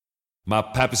My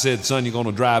pappy said, son, you're going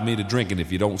to drive me to drinking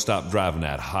if you don't stop driving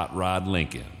that hot rod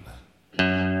Lincoln.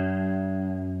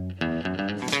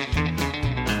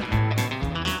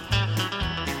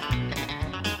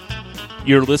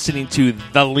 You're listening to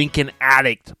the Lincoln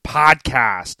Addict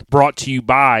podcast, brought to you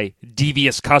by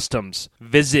Devious Customs.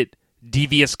 Visit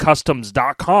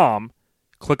deviouscustoms.com,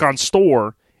 click on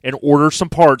store, and order some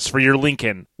parts for your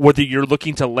Lincoln. Whether you're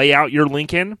looking to lay out your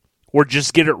Lincoln or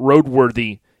just get it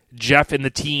roadworthy, Jeff and the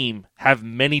team have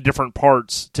many different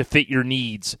parts to fit your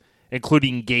needs,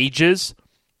 including gauges,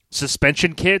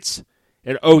 suspension kits,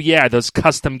 and oh yeah, those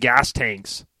custom gas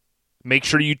tanks. Make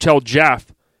sure you tell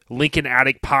Jeff Lincoln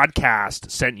Addict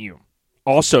Podcast sent you.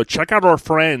 Also, check out our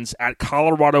friends at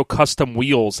Colorado Custom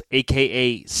Wheels,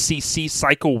 aka CC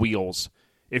Cycle Wheels.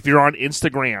 If you're on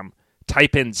Instagram,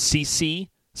 type in CC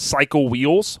Cycle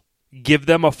Wheels. Give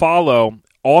them a follow.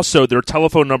 Also, their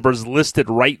telephone number is listed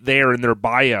right there in their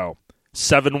bio,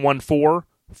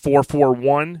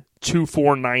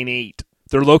 714-441-2498.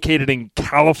 They're located in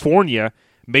California.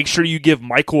 Make sure you give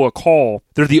Michael a call.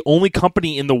 They're the only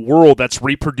company in the world that's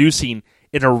reproducing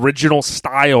an original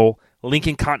style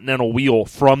Lincoln Continental wheel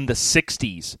from the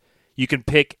 60s. You can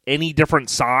pick any different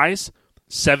size.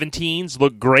 17s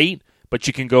look great, but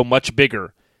you can go much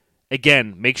bigger.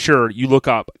 Again, make sure you look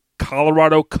up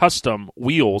Colorado Custom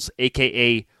Wheels,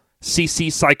 aka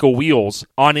CC Cycle Wheels,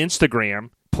 on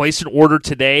Instagram. Place an order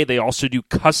today. They also do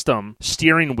custom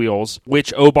steering wheels,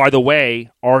 which, oh, by the way,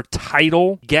 our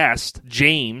title guest,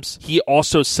 James, he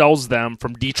also sells them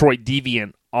from Detroit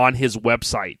Deviant on his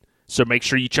website. So make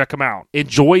sure you check him out.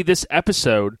 Enjoy this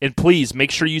episode, and please make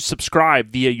sure you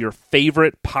subscribe via your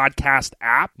favorite podcast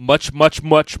app. Much, much,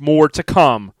 much more to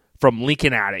come from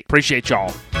Lincoln Addict. Appreciate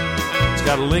y'all. It's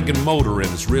got a Lincoln motor in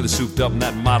it. It's really souped up, and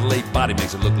that Model 8 body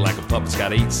makes it look like a pup. It's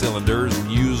got 8 cylinders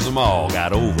and use them all.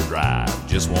 Got overdrive,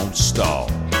 just won't stall.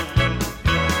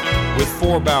 With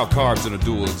 4-barrel carbs and a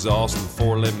dual exhaust and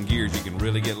 411 gears, you can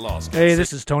really get lost. Hey,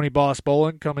 this is Tony Boss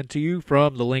Bolin coming to you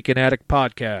from the Lincoln Addict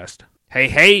Podcast.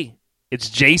 Hey, it's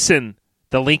Jason,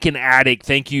 the Lincoln Addict.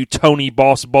 Thank you, Tony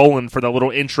Boss Bolin, for the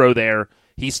little intro there.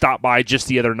 He stopped by just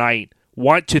the other night.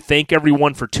 Want to thank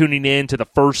everyone for tuning in to the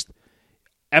first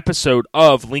episode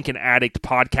of Lincoln Addict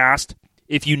Podcast.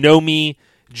 If you know me,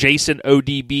 Jason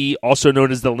ODB, also known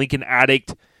as the Lincoln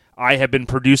Addict, I have been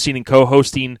producing and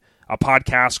co-hosting a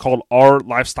podcast called Our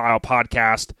Lifestyle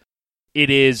Podcast. It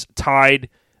is tied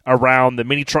around the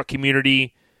mini truck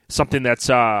community, something that's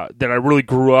that I really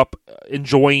grew up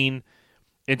enjoying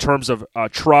in terms of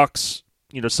trucks.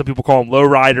 You know, some people call them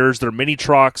lowriders. They're mini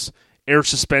trucks, air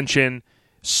suspension,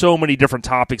 so many different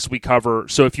topics we cover.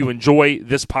 So if you enjoy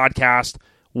this podcast,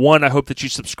 1, I hope that you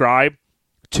subscribe.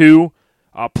 2,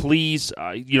 please,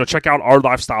 check out Our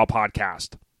Lifestyle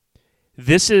Podcast.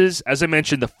 This is, as I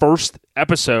mentioned, the first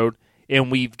episode, and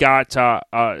we've got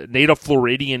native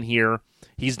Floridian here.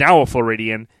 He's now a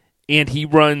Floridian, and he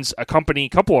runs a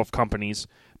couple of companies,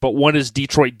 but one is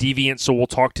Detroit Deviant, so we'll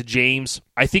talk to James.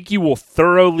 I think you will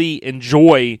thoroughly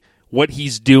enjoy what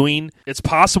he's doing. It's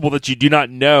possible that you do not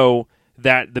know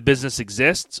that the business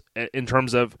exists in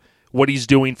terms of what he's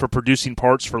doing for producing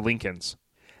parts for Lincolns.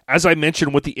 As I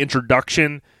mentioned with the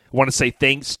introduction, I want to say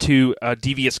thanks to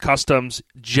Devious Customs.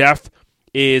 Jeff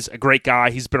is a great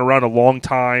guy. He's been around a long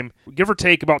time, give or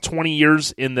take about 20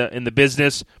 years in the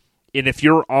business. And if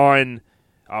you're on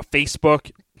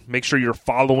Facebook, make sure you're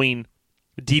following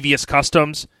Devious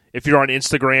Customs. If you're on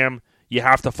Instagram, you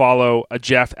have to follow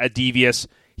Jeff at Devious.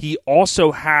 He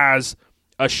also has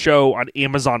a show on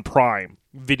Amazon Prime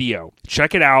Video.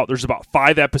 Check it out. There's about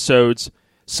 5 episodes.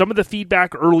 Some of the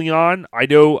feedback early on, I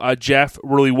know Jeff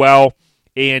really well,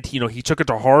 and he took it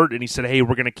to heart, and he said, hey,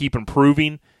 we're going to keep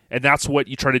improving, and that's what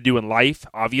you try to do in life,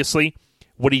 obviously.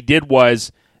 What he did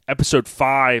was, episode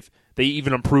 5, they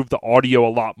even improved the audio a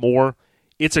lot more.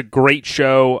 It's a great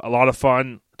show, a lot of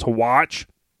fun to watch,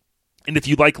 and if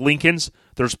you like Lincolns,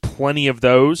 there's plenty of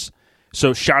those.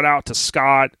 So shout out to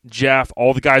Scott, Jeff,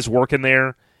 all the guys working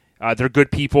there. They're good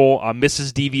people.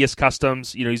 Mrs. Devious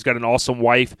Customs, he's got an awesome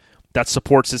wife that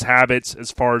supports his habits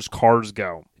as far as cars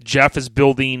go. Jeff is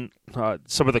building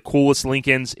some of the coolest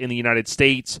Lincolns in the United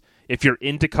States. If you're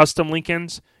into custom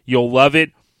Lincolns, you'll love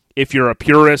it. If you're a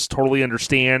purist, totally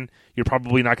understand. You're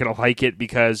probably not going to like it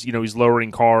because, he's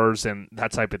lowering cars and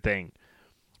that type of thing.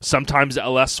 Sometimes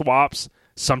LS swaps,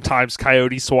 sometimes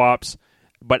Coyote swaps.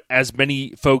 But as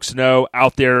many folks know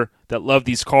out there that love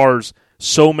these cars,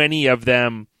 so many of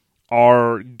them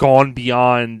are gone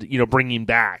beyond, bringing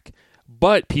back.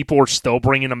 But people are still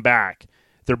bringing them back.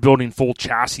 They're building full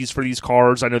chassis for these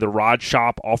cars. I know the Rod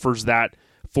Shop offers that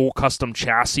full custom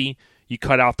chassis. You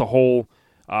cut out the whole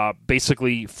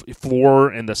basically floor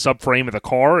and the subframe of the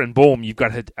car, and boom, you've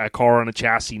got a car on a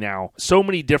chassis now. So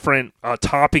many different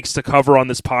topics to cover on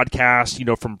this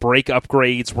podcast, from brake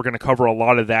upgrades. We're going to cover a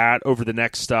lot of that over the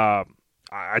next, I'd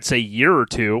say, year or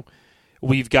two.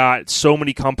 We've got so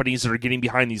many companies that are getting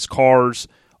behind these cars.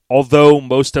 Although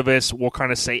most of us will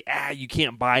kind of say, you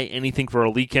can't buy anything for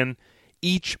a Lincoln,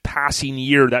 each passing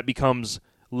year that becomes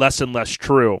less and less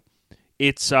true.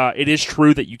 It is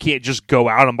true that you can't just go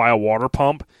out and buy a water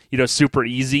pump, super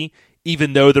easy.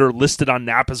 Even though they're listed on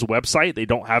Napa's website, they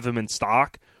don't have them in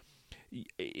stock.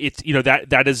 It's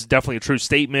that is definitely a true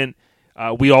statement.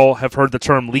 We all have heard the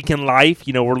term Lincoln life.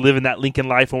 We're living that Lincoln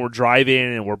life when we're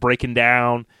driving and we're breaking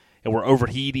down and we're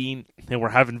overheating and we're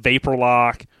having vapor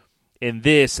lock and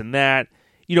this and that.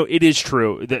 It is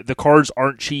true. The cars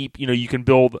aren't cheap. You can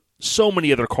build so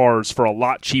many other cars for a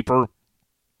lot cheaper.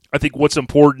 I think what's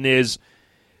important is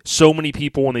so many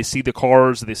people, when they see the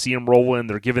cars, they see them rolling,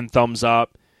 they're giving thumbs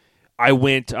up. I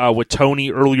went with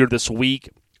Tony earlier this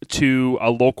week to a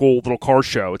local little car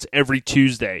show. It's every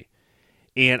Tuesday.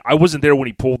 And I wasn't there when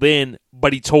he pulled in,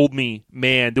 but he told me,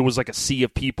 man, there was like a sea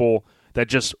of people that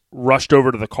just rushed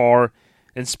over to the car.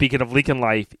 And speaking of Lincoln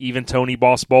life, even Tony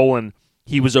Boss Bolin,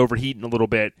 he was overheating a little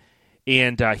bit.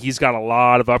 And he's got a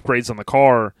lot of upgrades on the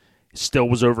car. Still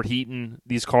was overheating.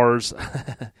 These cars,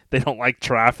 they don't like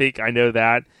traffic. I know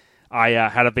that. I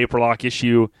had a vapor lock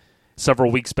issue several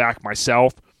weeks back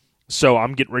myself. So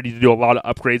I'm getting ready to do a lot of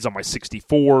upgrades on my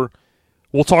 64.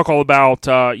 We'll talk all about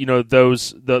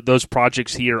those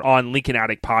projects here on Lincoln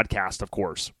Attic Podcast, of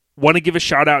course. Want to give a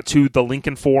shout out to the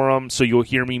Lincoln Forum, so you'll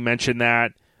hear me mention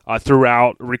that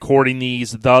throughout recording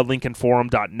these.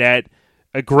 TheLincolnForum.net,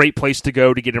 a great place to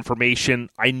go to get information.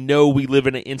 I know we live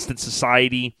in an instant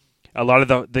society. A lot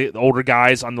of the older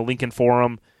guys on the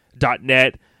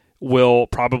LincolnForum.net will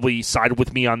probably side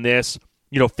with me on this.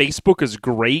 Facebook is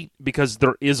great because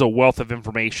there is a wealth of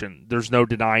information. There's no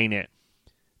denying it.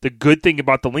 The good thing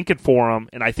about the Lincoln Forum,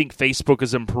 and I think Facebook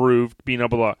has improved being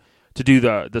able to do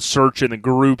the search and the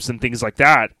groups and things like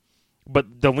that,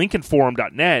 but the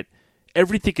LincolnForum.net,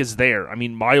 everything is there. I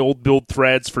mean, my old build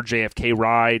threads for JFK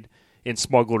Ride and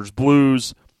Smuggler's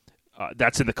Blues,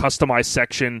 that's in the customized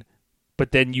section.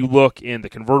 But then you look in the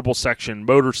convertible section,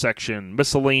 motor section,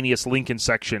 miscellaneous Lincoln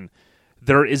section.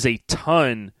 There is a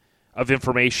ton of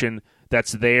information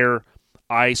that's there.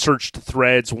 I searched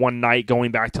threads one night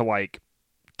going back to like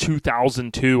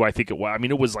 2002, I think it was. I mean,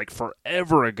 it was like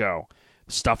forever ago.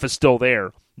 Stuff is still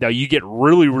there. Now, you get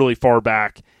really, really far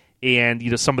back,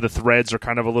 and some of the threads are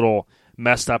kind of a little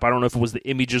messed up. I don't know if it was the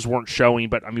images weren't showing,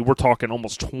 but I mean, we're talking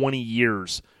almost 20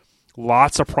 years.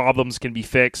 Lots of problems can be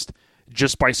fixed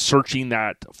just by searching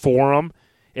that forum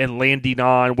and landing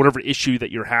on whatever issue that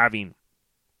you're having.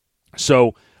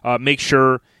 So make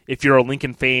sure, if you're a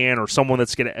Lincoln fan or someone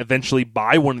that's going to eventually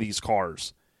buy one of these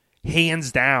cars,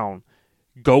 hands down,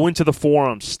 go into the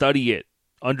forum, study it,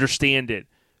 understand it,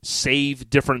 save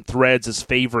different threads as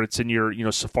favorites in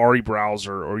your Safari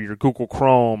browser or your Google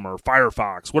Chrome or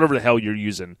Firefox, whatever the hell you're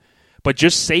using. But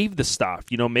just save the stuff,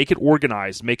 make it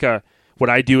organized. What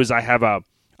I do is I have a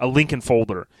Lincoln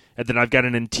folder, and then I've got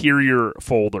an interior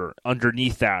folder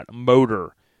underneath that,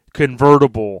 motor,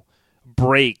 convertible,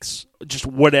 brakes, just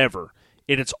whatever.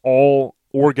 And it's all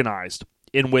organized.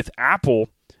 And with Apple,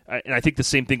 and I think the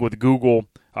same thing with Google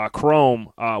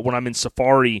Chrome, when I'm in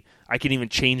Safari, I can even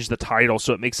change the title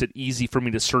so it makes it easy for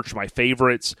me to search my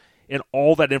favorites, and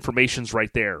all that information's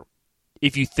right there.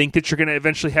 If you think that you're going to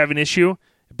eventually have an issue,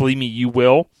 believe me, you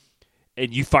will,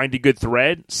 and you find a good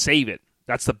thread, save it.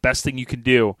 That's the best thing you can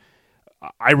do.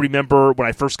 I remember when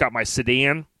I first got my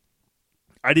sedan,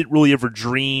 I didn't really ever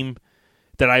dream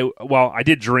that I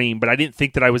did dream, but I didn't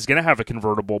think that I was going to have a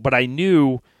convertible. But I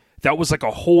knew that was like a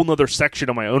whole nother section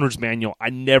of my owner's manual I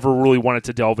never really wanted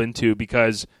to delve into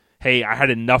because, hey, I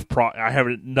had enough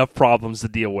problems to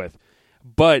deal with.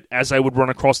 But as I would run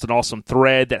across an awesome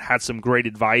thread that had some great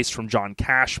advice from John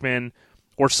Cashman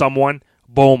or someone,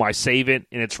 boom, I save it,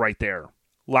 and it's right there.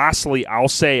 Lastly, I'll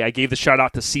say I gave the shout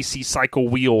out to CC Cycle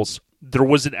Wheels. There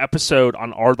was an episode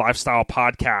on our Lifestyle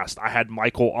podcast. I had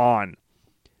Michael on.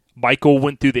 Michael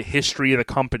went through the history of the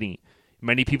company.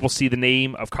 Many people see the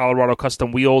name of Colorado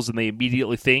Custom Wheels and they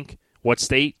immediately think, what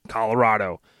state?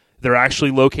 Colorado. They're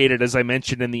actually located, as I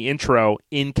mentioned in the intro,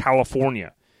 in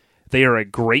California. They are a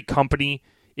great company.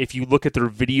 If you look at their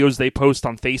videos they post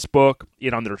on Facebook,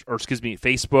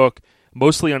 Facebook,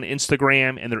 mostly on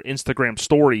Instagram and their Instagram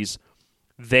stories,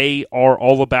 they are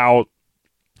all about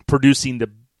producing the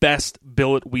best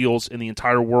billet wheels in the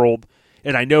entire world.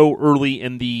 And I know early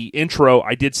in the intro,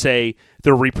 I did say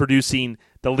they're reproducing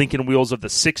the Lincoln wheels of the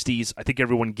 60s. I think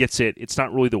everyone gets it. It's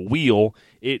not really the wheel.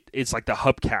 It's like the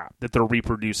hubcap that they're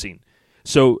reproducing.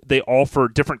 So they offer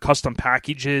different custom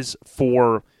packages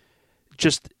for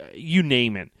just you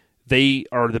name it. They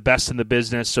are the best in the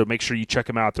business, so make sure you check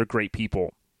them out. They're great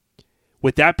people.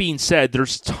 With that being said,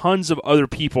 there's tons of other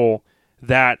people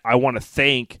that I want to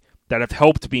thank that have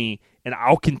helped me, and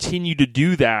I'll continue to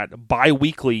do that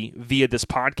bi-weekly via this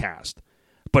podcast.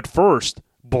 But first,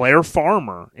 Blair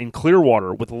Farmer in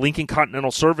Clearwater with Lincoln Continental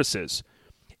Services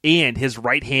and his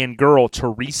right-hand girl,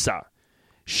 Teresa.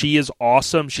 She is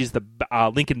awesome. She's the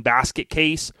Lincoln Basket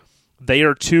Case. They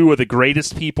are two of the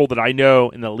greatest people that I know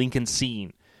in the Lincoln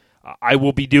scene. I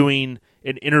will be doing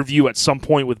an interview at some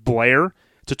point with Blair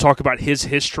to talk about his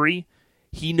history.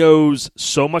 He knows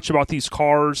so much about these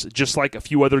cars, just like a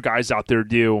few other guys out there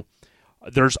do.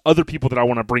 There's other people that I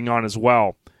want to bring on as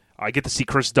well. I get to see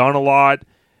Chris Dunn a lot,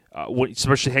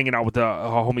 especially hanging out with the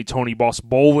homie Tony Boss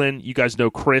Bolin. You guys know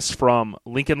Chris from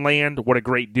Lincoln Land. What a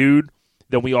great dude.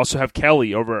 Then we also have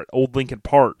Kelly over at Old Lincoln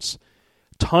Parts.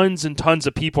 Tons and tons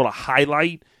of people to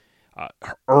highlight.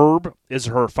 Herb is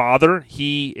her father.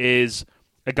 He is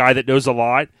a guy that knows a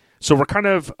lot. So we're kind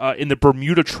of in the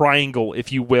Bermuda Triangle,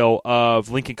 if you will,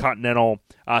 of Lincoln Continental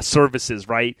Services,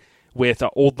 right? With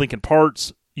Old Lincoln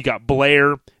Parts, you got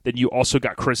Blair, then you also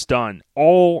got Chris Dunn.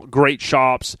 All great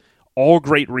shops, all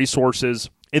great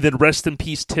resources. And then rest in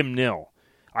peace, Tim Nill.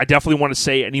 I definitely want to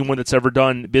say anyone that's ever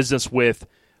done business with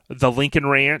the Lincoln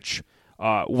Ranch,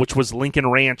 which was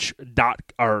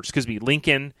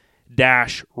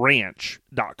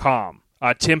Lincoln-ranch.com.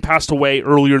 Tim passed away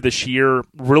earlier this year,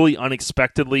 really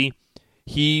unexpectedly.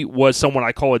 He was someone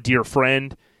I call a dear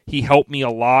friend. He helped me a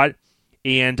lot.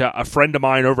 And a friend of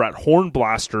mine over at Horn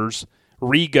Blasters,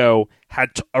 Rigo,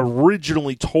 had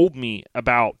originally told me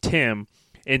about Tim.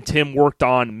 And Tim worked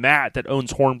on Matt that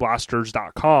owns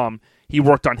hornblasters.com. He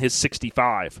worked on his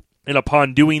 65. And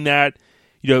upon doing that,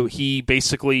 he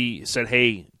basically said,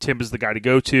 hey, Tim is the guy to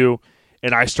go to.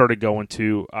 And I started going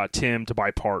to Tim to buy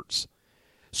parts.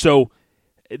 So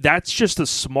that's just a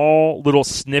small little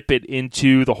snippet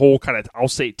into the whole kind of, I'll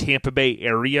say, Tampa Bay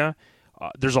area.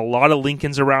 There's a lot of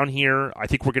Lincolns around here. I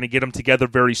think we're going to get them together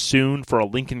very soon for a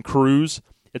Lincoln cruise.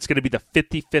 It's going to be the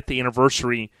 55th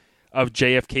anniversary of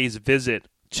JFK's visit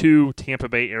to Tampa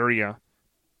Bay area.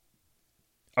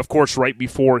 Of course, right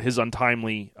before his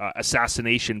untimely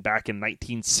assassination back in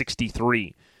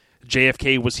 1963.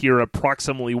 JFK was here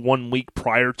approximately 1 week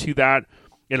prior to that.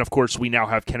 And, of course, we now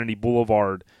have Kennedy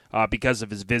Boulevard because of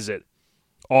his visit.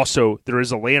 Also, there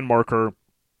is a landmarker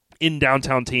in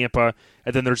downtown Tampa,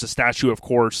 and then there's a statue, of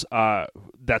course,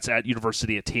 that's at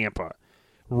University of Tampa,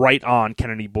 right on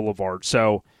Kennedy Boulevard.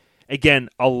 So, again,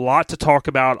 a lot to talk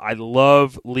about. I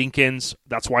love Lincolns.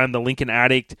 That's why I'm the Lincoln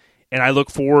Addict, and I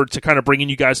look forward to kind of bringing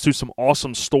you guys through some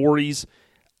awesome stories.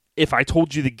 If I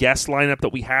told you the guest lineup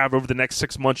that we have over the next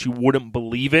 6 months, you wouldn't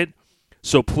believe it.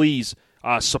 So please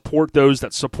support those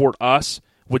that support us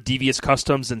with Devious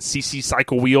Customs and CC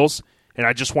Cycle Wheels. And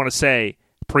I just want to say,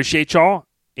 appreciate y'all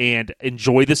and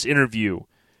enjoy this interview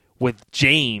with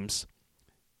James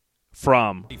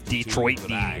from Detroit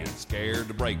Devious. Scared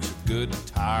the brakes are good and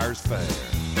tires fair.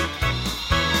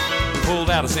 We pulled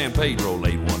out of San Pedro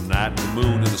late one night, and the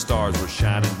moon and the stars were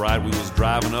shining bright. We was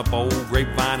driving up old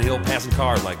Grapevine Hill, passing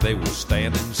cars like they were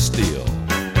standing still.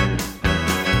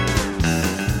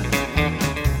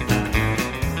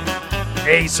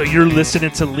 Hey, so you're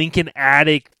listening to Lincoln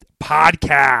Addict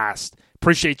Podcast.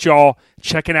 Appreciate y'all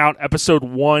checking out episode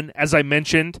 1. As I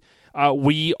mentioned,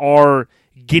 we are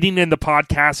getting in the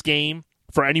podcast game.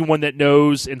 For anyone that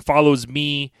knows and follows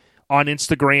me on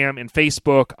Instagram and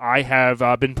Facebook, I have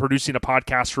been producing a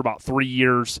podcast for about 3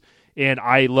 years, and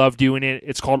I love doing it.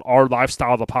 It's called Our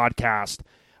Lifestyle, the Podcast.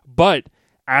 But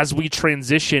as we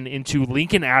transition into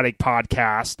Lincoln Addict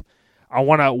Podcast, I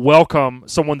want to welcome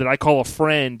someone that I call a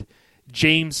friend,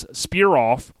 James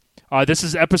Spearoff. This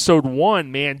is episode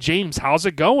 1, man. James, how's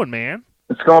it going, man?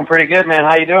 It's going pretty good, man.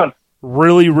 How you doing?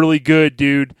 Really, really good,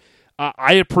 dude.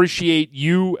 I appreciate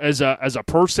you as a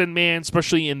person, man,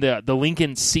 especially in the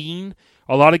Lincoln scene.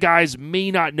 A lot of guys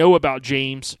may not know about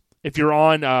James. If you're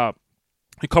on a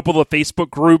couple of the Facebook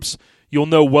groups, you'll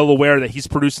know well aware that he's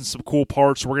producing some cool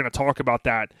parts. We're going to talk about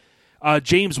that.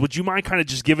 James, would you mind kind of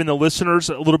just giving the listeners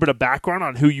a little bit of background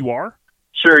on who you are?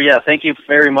 Sure, yeah. Thank you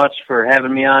very much for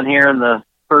having me on here in the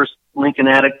first Lincoln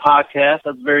Addict podcast.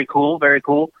 That's very cool, very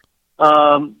cool.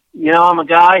 I'm a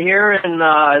guy here, and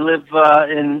I live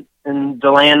in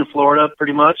DeLand, Florida,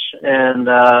 pretty much, and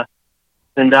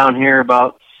been down here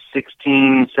about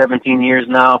 16, 17 years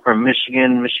now from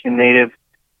Michigan native,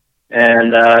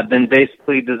 And I've been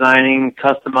basically designing,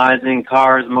 customizing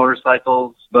cars,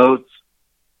 motorcycles, boats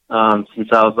since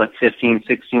I was like 15,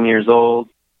 16 years old.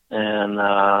 And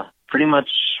pretty much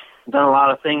done a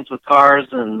lot of things with cars.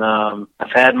 And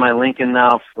I've had my Lincoln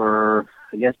now for,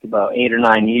 I guess, about 8 or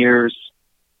 9 years,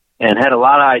 and had a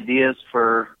lot of ideas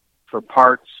for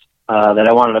parts that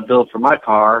I wanted to build for my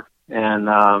car. And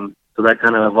so that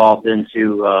kind of evolved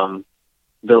into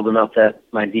building up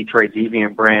my Detroit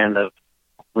Deviant brand of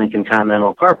Lincoln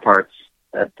Continental car parts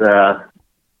that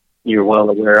you're well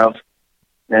aware of.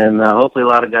 And hopefully a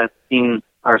lot of guys have seen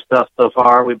our stuff so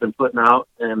far we've been putting out,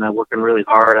 and working really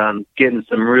hard on getting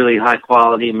some really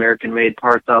high-quality American-made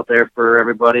parts out there for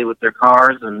everybody with their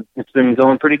cars, and it's been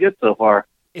going pretty good so far.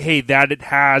 Hey, that it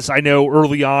has. I know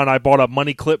early on I bought a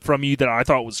money clip from you that I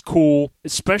thought was cool,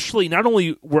 especially not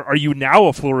only are you now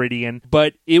a Floridian,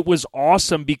 but it was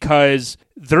awesome because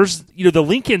there's, the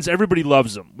Lincolns, everybody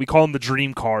loves them. We call them the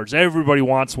dream cars. Everybody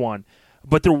wants one.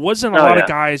 But there wasn't a lot of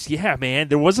guys,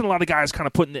 there wasn't a lot of guys kind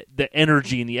of putting the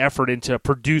energy and the effort into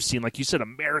producing, like you said,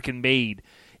 American-made.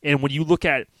 And when you look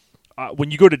at,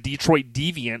 when you go to Detroit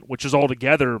Deviant, which is all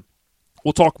together,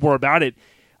 we'll talk more about it,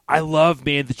 I love,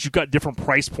 man, that you've got different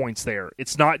price points there.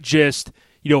 It's not just,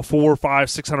 $400,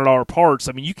 $500, $600 parts.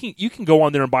 I mean, you can go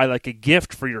on there and buy like a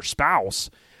gift for your spouse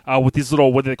with these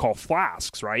little, what do they call,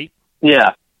 flasks, right?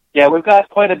 Yeah. Yeah, we've got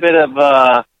quite a bit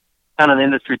of kind of the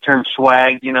industry term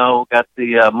swag, got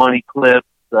the money clips,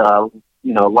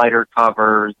 lighter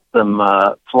covers, some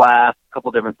flasks, a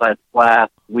couple different size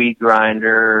flasks, weed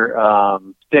grinder,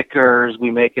 stickers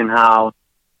we make in-house,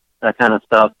 that kind of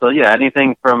stuff. So, yeah,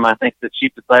 anything from, I think, the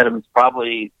cheapest item is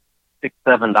probably $6,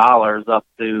 $7 up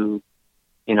to,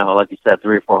 like you said,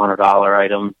 $300 or $400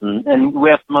 items. And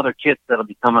we have some other kits that'll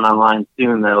be coming online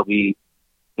soon that'll be,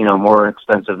 more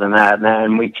expensive than that.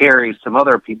 And we carry some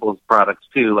other people's products,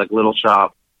 too, like Little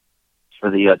Shop for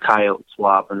the Coyote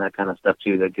swap and that kind of stuff,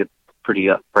 too, that gets pretty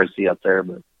pricey up there.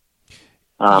 But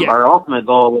our ultimate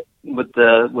goal with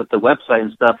the website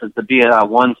and stuff is to be a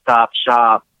one-stop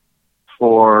shop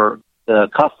for the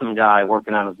custom guy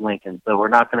working on his Lincoln. So we're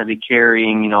not going to be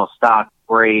carrying, stock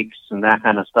brakes and that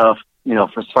kind of stuff.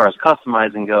 For as far as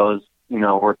customizing goes,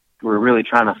 we're really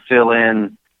trying to fill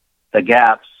in the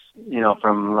gaps,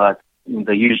 from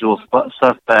the usual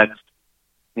suspects,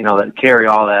 that carry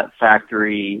all that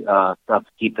factory stuff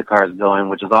to keep the cars going,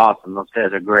 which is awesome. Those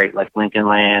guys are great, like Lincoln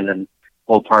Land and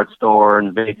Old Parts Store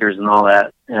and Bakers and all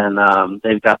that. And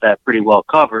they've got that pretty well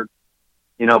covered.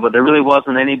 But there really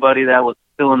wasn't anybody that was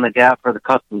filling the gap for the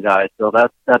custom guys. So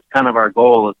that's kind of our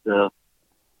goal, is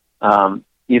to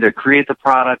either create the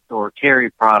product or carry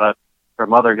product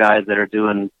from other guys that are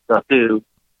doing stuff too,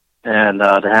 and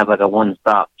to have like a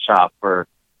one-stop shop for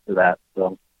that.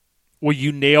 So, well,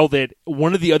 you nailed it.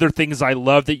 One of the other things I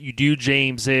love that you do,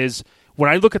 James, is when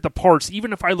I look at the parts,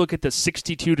 even if I look at the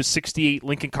 62 to 68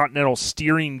 Lincoln Continental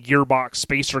steering gearbox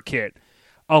spacer kit,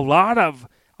 a lot of,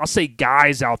 I'll say,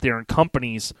 guys out there and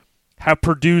companies have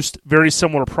produced very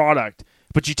similar product,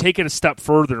 but you take it a step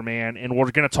further, man, and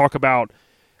we're going to talk about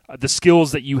the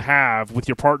skills that you have with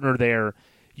your partner there.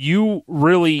 You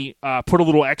really put a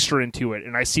little extra into it,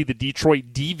 and I see the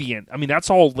Detroit Deviant. I mean, that's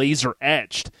all laser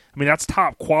etched. I mean, that's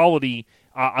top quality.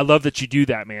 I love that you do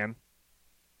that, man.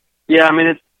 Yeah, I mean,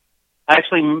 it's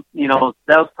actually,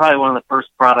 that was probably one of the first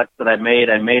products that I made.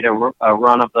 I made a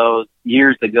run of those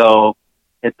years ago.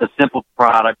 It's a simple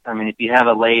product. I mean, if you have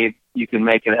a lathe, you can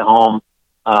make it at home.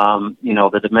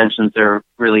 The dimensions are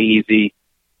really easy.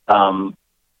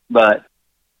 But,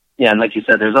 yeah, and like you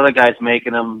said, there's other guys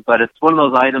making them. But it's one of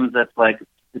those items that's like,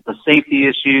 it's a safety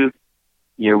issue.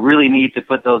 You really need to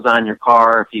put those on your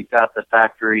car if you've got the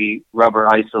factory rubber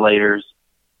isolators.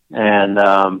 And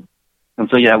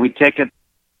so, yeah, we take it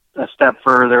a step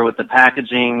further with the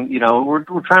packaging. We're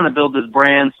trying to build this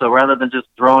brand, so rather than just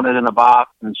throwing it in a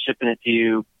box and shipping it to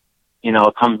you,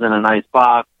 it comes in a nice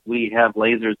box. We have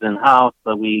lasers in-house,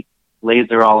 so we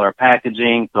laser all our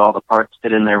packaging, so all the parts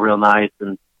fit in there real nice.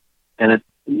 And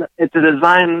it's a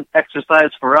design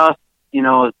exercise for us,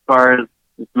 as far as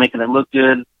making it look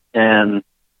good. And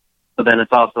so then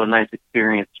it's also a nice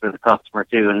experience for the customer,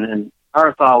 too. And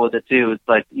our thought with it, too, it's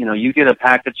like, you get a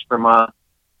package from us,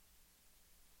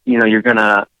 you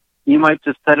might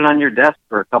just set it on your desk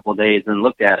for a couple of days and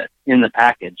look at it in the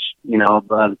package.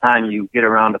 By the time you get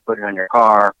around to putting it on your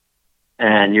car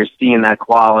and you're seeing that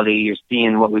quality, you're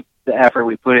seeing the effort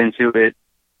we put into it.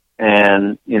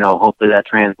 And, hopefully that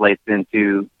translates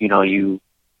into, you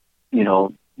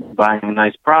buying a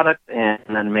nice product, and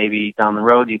then maybe down the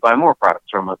road you buy more products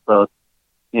from us. So,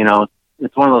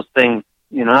 it's one of those things,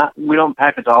 we don't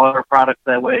package all of our products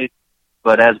that way.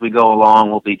 but as we go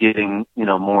along, we'll be getting,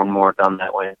 more and more done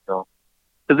that way. So,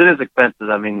 because it is expensive.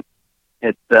 I mean,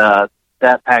 it's,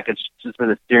 that package just for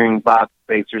the steering box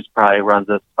spacers probably runs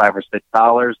us $5 or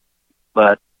 $6,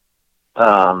 but,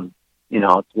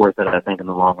 it's worth it, I think, in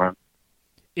the long run.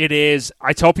 It is.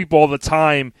 I tell people all the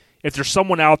time, if there's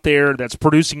someone out there that's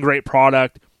producing great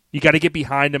product, you got to get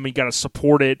behind them. You got to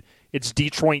support it. It's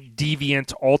Detroit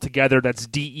Deviant altogether. That's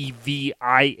DEVIANT.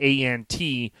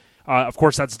 Of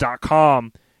course, that's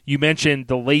 .com. You mentioned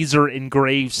the laser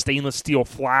engraved stainless steel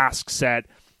flask set.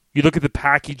 You look at the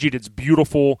packaging; it's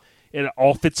beautiful. It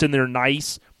all fits in there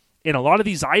nice. And a lot of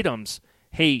these items,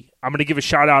 hey, I'm going to give a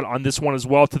shout out on this one as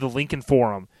well to the Lincoln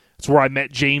Forum. It's where I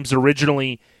met James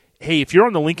originally. Hey, if you're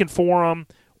on the Lincoln Forum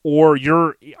or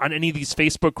you're on any of these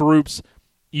Facebook groups,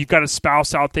 you've got a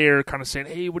spouse out there kind of saying,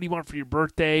 hey, what do you want for your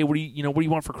birthday? What do you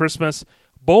want for Christmas?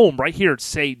 Boom, right here.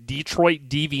 Say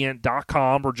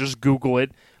DetroitDeviant.com or just Google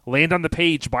it. Land on the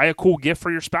page. Buy a cool gift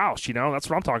for your spouse. That's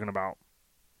what I'm talking about.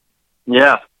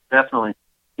 Yeah, definitely.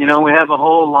 We have a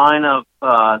whole line of,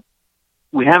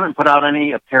 we haven't put out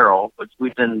any apparel, which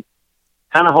we've been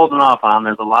kind of holding off on.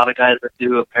 There's a lot of guys that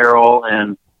do apparel,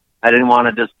 and I didn't want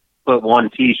to just put one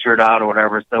T-shirt out or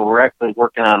whatever. So we're actually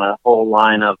working on a whole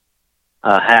line of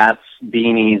hats,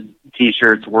 beanies,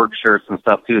 T-shirts, work shirts, and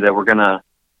stuff too that we're gonna,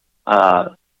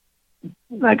 I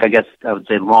guess I would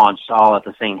say, launch all at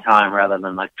the same time rather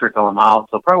than trickle them out.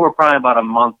 So we're probably about a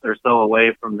month or so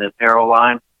away from the apparel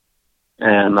line,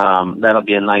 and that'll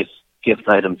be a nice gift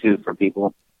item too for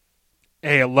people.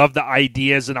 Hey, I love the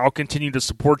ideas, and I'll continue to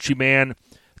support you, man.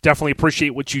 Definitely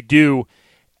appreciate what you do.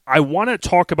 I want to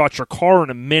talk about your car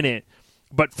in a minute,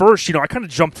 but first, I kind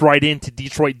of jumped right into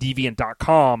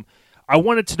DetroitDeviant.com. I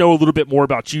wanted to know a little bit more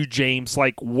about you, James.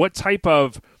 What type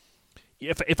of,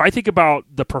 if I think about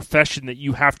the profession that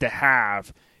you have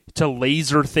to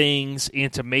laser things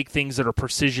and to make things that are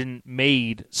precision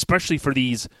made, especially for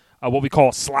these, what we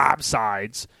call slab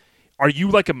sides, are you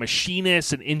like a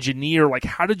machinist, an engineer?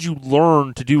 How did you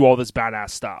learn to do all this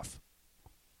badass stuff?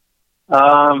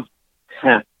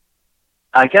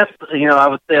 I guess, I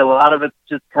would say a lot of it's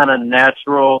just kind of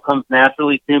comes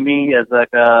naturally to me as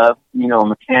a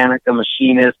mechanic, a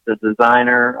machinist, a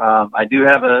designer. I do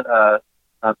have a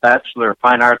Bachelor of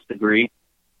Fine Arts degree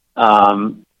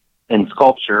in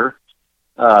sculpture,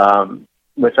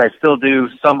 which I still do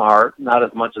some art, not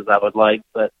as much as I would like,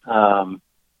 but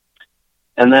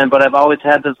but I've always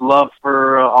had this love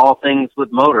for all things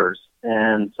with motors.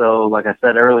 And so, like I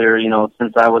said earlier,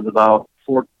 since I was about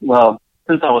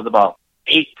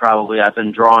 8 probably, I've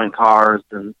been drawing cars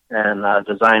and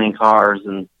designing cars.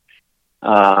 And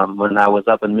when I was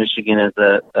up in Michigan as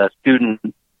a student,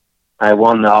 I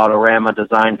won the Autorama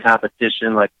design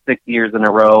competition 6 years in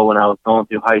a row when I was going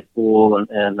through high school.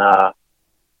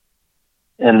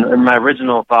 And my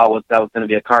original thought was I was going to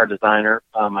be a car designer.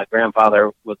 My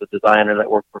grandfather was a designer that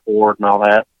worked for Ford and all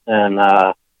that. And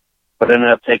but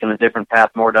ended up taking a different path,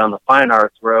 more down the fine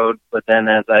arts road. But then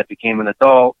as I became an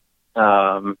adult,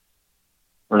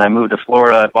 when I moved to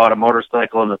Florida, I bought a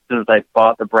motorcycle, and as soon as I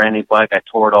bought the brand new bike, I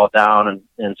tore it all down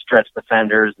and stretched the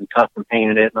fenders and custom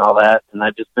painted it and all that. And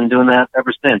I've just been doing that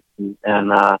ever since.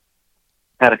 And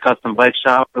had a custom bike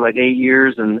shop for 8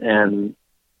 years. And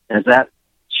as that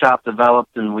shop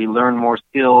developed and we learned more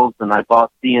skills, and I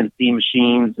bought CNC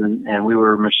machines and we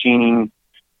were machining,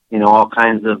 all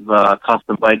kinds of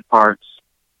custom bike parts.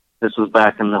 This was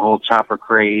back in the whole chopper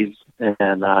craze,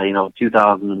 and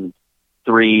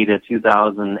 2003 to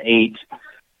 2008,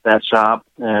 that shop.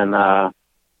 And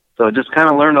so I just kind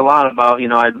of learned a lot about,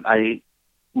 I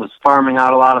was farming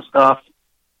out a lot of stuff,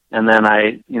 and then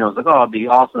I was like, oh, it'd be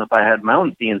awesome if I had my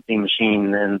own CNC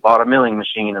machine, and bought a milling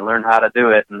machine and learned how to do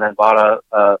it, and then bought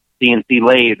a CNC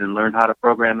lathe and learned how to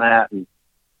program that.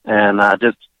 And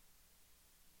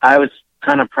I was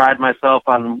kind of pride myself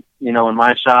on, in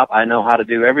my shop, I know how to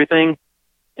do everything,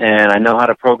 and I know how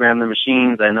to program the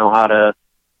machines. I know how to,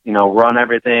 run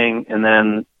everything. And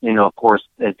then, of course,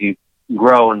 as you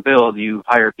grow and build, you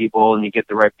hire people and you get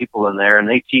the right people in there, and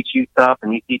they teach you stuff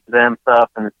and you teach them stuff.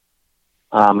 And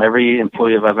every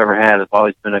employee I've ever had has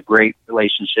always been a great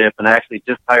relationship. And I actually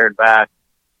just hired back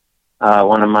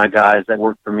one of my guys that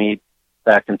worked for me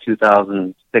back in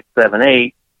 2006, 7,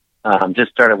 8.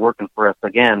 Just started working for us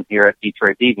again here at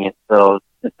Detroit Deviant. So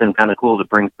it's been kind of cool to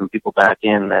bring some people back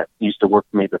in that used to work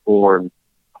for me before. And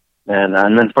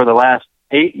then for the last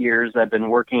 8 years, I've been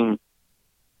working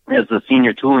as a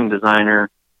senior tooling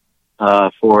designer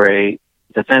for a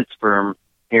defense firm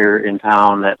here in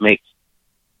town that makes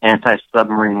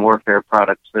anti-submarine warfare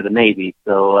products for the Navy.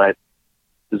 So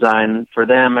design for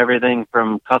them everything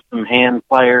from custom hand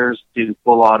pliers to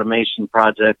full automation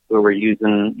projects where we're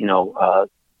using,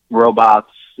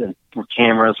 robots and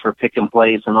cameras for pick and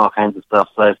place and all kinds of stuff.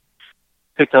 So I've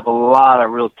picked up a lot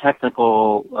of real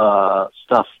technical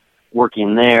stuff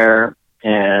working there,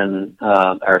 and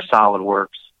our SolidWorks.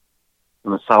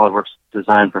 I'm a SolidWorks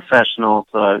design professional,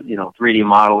 so 3D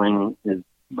modeling is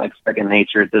like second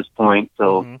nature at this point.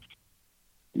 So,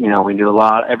 we do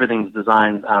everything's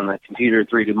designed on the computer,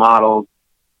 3D models,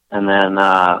 and then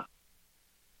at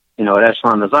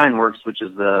Echelon Design Works, which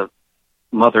is the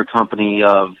mother company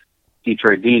of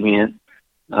Detroit Deviant,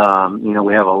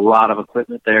 we have a lot of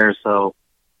equipment there, so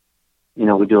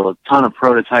we do a ton of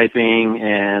prototyping,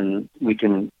 and we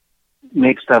can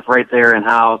make stuff right there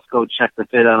in-house, go check the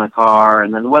fit on a car,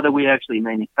 and then whether we actually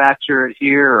manufacture it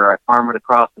here or I farm it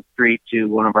across the street to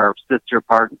one of our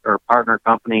partner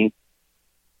companies.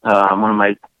 One of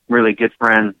my really good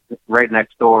friends right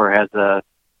next door has a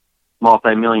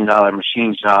multi-million-dollar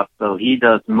machine shop, so he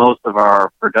does most of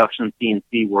our production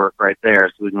CNC work right there,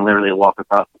 so we can literally walk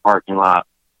across the parking lot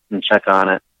and check on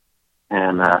it.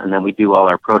 And then we do all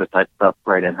our prototype stuff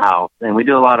right in-house. And we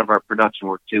do a lot of our production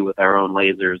work, too, with our own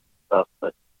lasers and stuff.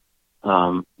 But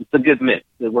it's a good mix.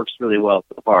 It works really well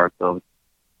so far. So,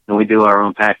 and we do our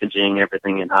own packaging,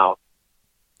 everything in-house.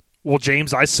 Well,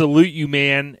 James, I salute you,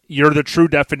 man. You're the true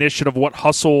definition of what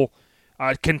hustle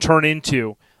can turn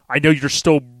into. I know you're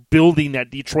still building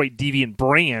that Detroit Deviant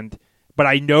brand, but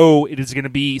I know it is going to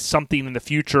be something in the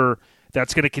future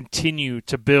that's going to continue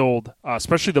to build,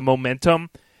 especially the momentum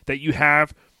that you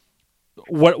have.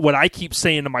 What I keep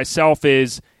saying to myself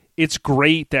is it's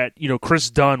great that,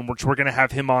 Chris Dunn, which we're going to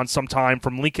have him on sometime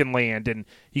from Lincoln Land, and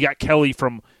you got Kelly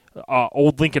from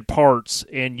Old Lincoln Parts,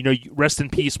 and, rest in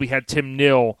peace, we had Tim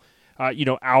Nill,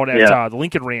 out at the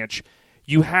Lincoln Ranch.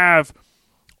 You have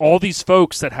all these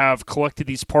folks that have collected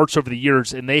these parts over the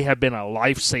years, and they have been a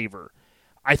lifesaver.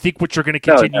 I think what you're going to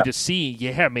continue to see,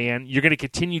 you're going to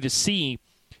continue to see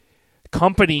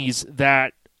companies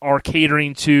that are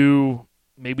catering to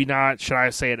maybe not, should I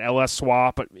say, an LS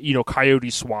swap, but, Coyote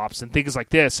swaps and things like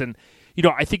this. And,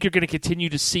 I think you're going to continue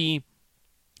to see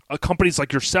companies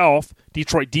like yourself,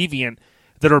 Detroit Deviant,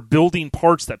 that are building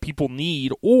parts that people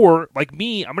need. Or, like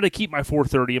me, I'm going to keep my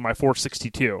 430 and my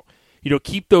 462.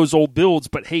 Keep those old builds,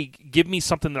 but, hey, give me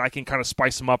something that I can kind of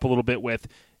spice them up a little bit with,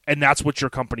 and that's what your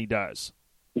company does.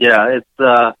 Yeah,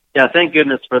 thank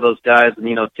goodness for those guys. And,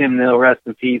 Tim Nill, rest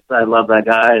in peace. I love that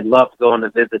guy. I loved going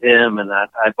to visit him, and I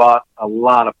bought a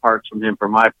lot of parts from him for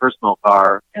my personal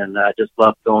car, and I just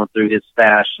loved going through his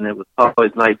stash, and it was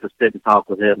always nice to sit and talk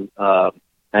with him.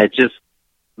 I just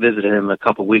visited him a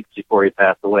couple weeks before he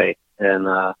passed away.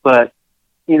 And, but,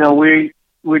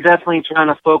 we're definitely trying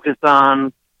to focus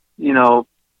on,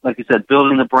 like you said,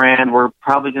 building the brand. We're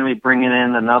probably going to be bringing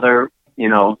in another,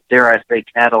 dare I say,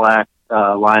 Cadillac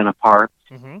line of parts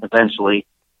eventually,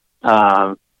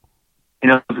 because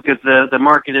the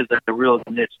market is a real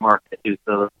niche market too.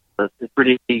 So it's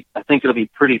pretty. I think it'll be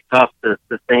pretty tough to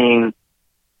sustain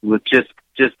with just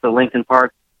the Lincoln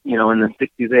parts, in the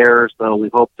 '60s era. So we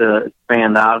hope to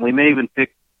expand out, and we may even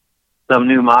pick some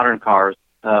new modern cars.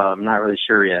 I'm not really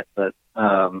sure yet, but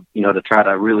to try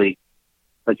to really,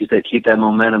 like you said, keep that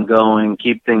momentum going,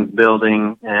 keep things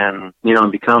building, and,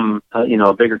 and become,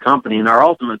 a bigger company. And our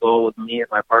ultimate goal with me and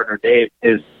my partner, Dave,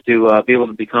 is to be able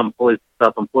to become fully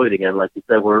self-employed again. Like you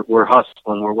said, we're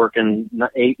hustling. We're working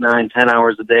 8, 9, 10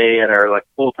 hours a day at our,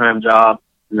 full-time job.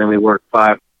 And then we work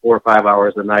 4 or 5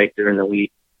 hours a night during the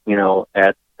week,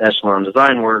 at Echelon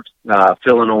Design Works,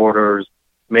 filling orders,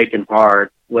 making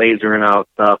parts, lasering out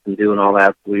stuff and doing all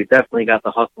that. So we definitely got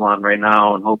the hustle on right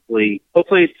now, and hopefully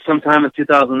sometime in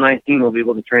 2019 we'll be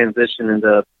able to transition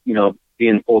into,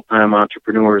 being full-time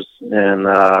entrepreneurs and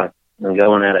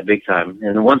going at it big time.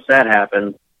 And once that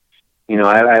happens,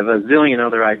 I have a zillion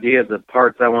other ideas of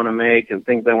parts I want to make and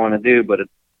things I want to do, but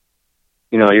it's,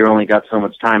 you're only got so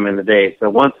much time in the day. So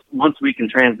once we can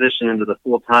transition into the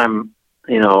full-time,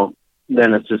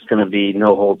 then it's just going to be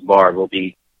no holds barred.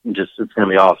 It's going to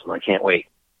be awesome. I can't wait.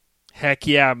 Heck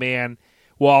yeah, man.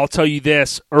 Well, I'll tell you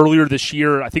this. Earlier this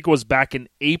year, I think it was back in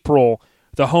April,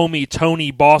 the homie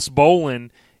Tony Boss Bolin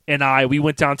and we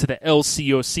went down to the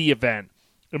LCOC event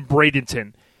in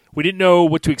Bradenton. We didn't know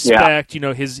what to expect.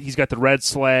 Yeah. He's got the red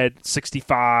sled,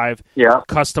 65,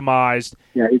 customized.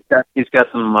 Yeah, he's got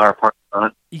some of our parts on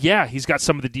it. Yeah, he's got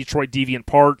some of the Detroit Deviant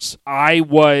parts. I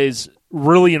was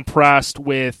really impressed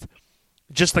with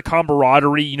just the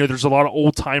camaraderie. There's a lot of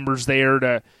old timers there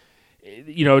to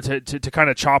kind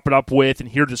of chop it up with and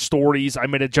hear the stories. I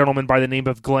met a gentleman by the name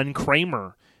of Glenn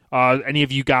Kramer. Any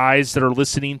of you guys that are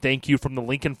listening, thank you, from the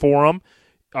Lincoln Forum.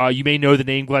 You may know the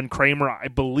name Glenn Kramer. I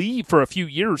believe for a few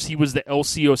years he was the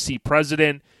LCOC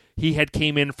president. He had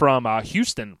came in from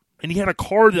Houston, and he had a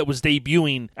car that was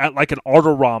debuting at like an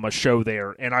Autorama show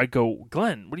there. And I go,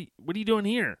 Glenn, what are you doing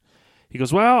here? He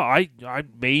goes, well, I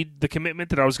made the commitment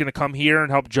that I was going to come here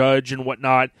and help judge and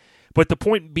whatnot. But the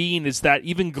point being is that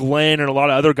even Glenn and a lot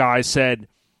of other guys said,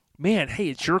 man, hey,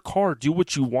 it's your car. Do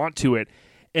what you want to it.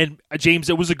 And, James,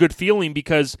 it was a good feeling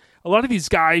because a lot of these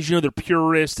guys, they're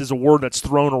purist is a word that's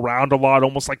thrown around a lot,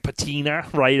 almost like patina,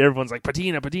 right? Everyone's like,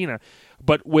 patina.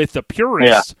 But with the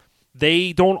purists,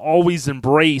 they don't always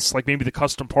embrace, like, maybe the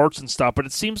custom parts and stuff. But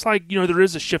it seems like, there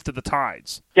is a shift of the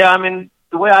tides. Yeah, I mean,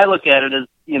 the way I look at it is,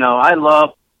 I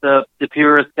love the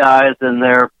purist guys and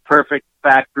their perfect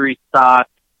factory stock,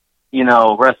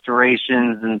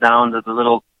 restorations and down to the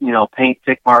little, paint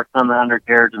tick marks on the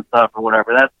undercarriage and stuff or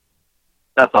whatever.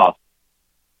 That's awesome.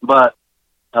 But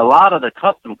a lot of the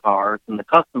custom cars and the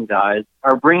custom guys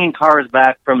are bringing cars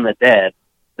back from the dead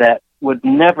that would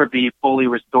never be fully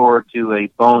restored to a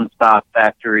bone stock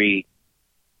factory,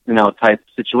 type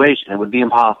situation. It would be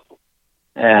impossible.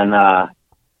 And,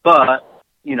 but,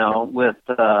 with,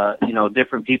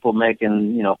 different people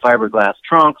making, fiberglass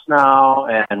trunks now,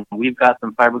 and we've got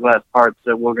some fiberglass parts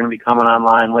that we're going to be coming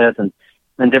online with and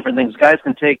different things. Guys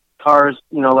can take cars,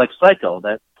 like Psycho,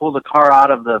 that pull the car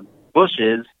out of the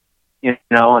bushes,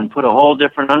 and put a whole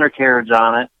different undercarriage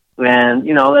on it. And,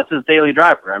 that's his daily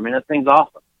driver. I mean, that thing's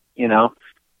awesome,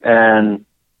 and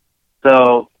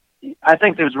so I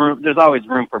think there's always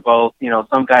room for both.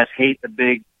 Some guys hate the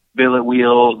big billet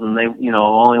wheels and they,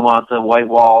 only want the white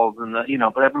walls and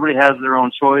but everybody has their own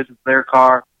choice. It's their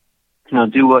car,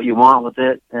 do what you want with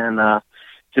it. And,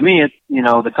 to me, it's,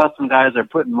 the custom guys are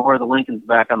putting more of the Lincolns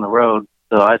back on the road.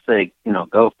 So I say,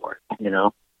 go for it,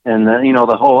 and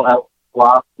the whole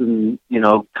swaps and,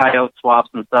 coyote swaps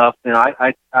and stuff.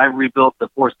 I rebuilt the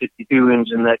 462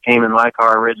 engine that came in my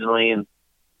car originally. And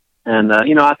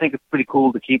I think it's pretty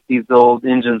cool to keep these old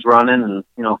engines running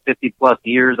and, 50 plus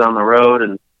years on the road.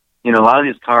 And, a lot of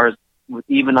these cars with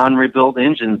even unrebuilt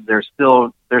engines, they're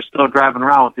still driving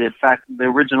around with the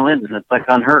original engine. It's like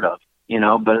unheard of,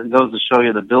 but it goes to show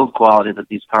you the build quality that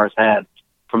these cars had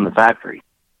from the factory.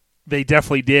 They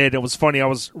definitely did. It was funny. I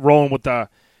was rolling with a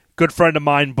good friend of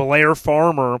mine, Blair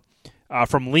Farmer,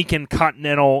 from Lincoln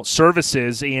Continental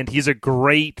Services, and he's a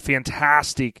great,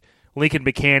 fantastic Lincoln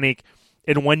mechanic.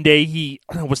 And one day he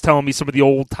was telling me some of the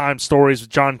old-time stories with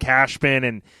John Cashman,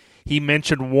 and he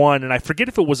mentioned one, and I forget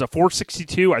if it was a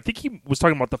 462. I think he was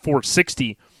talking about the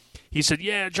 460. He said,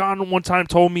 yeah, John one time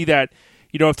told me that,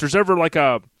 if there's ever like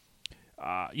a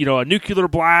nuclear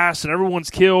blast and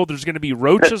everyone's killed, there's going to be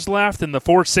roaches left in the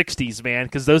 460s, man,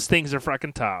 because those things are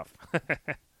fucking tough.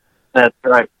 That's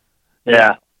right.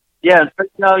 Yeah. Yeah.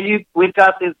 We've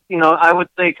got this, I would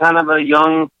say kind of a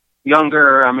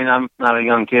younger, I mean, I'm not a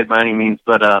young kid by any means,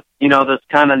 but, this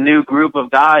kind of new group of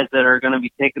guys that are going to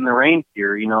be taking the reins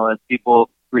here, as people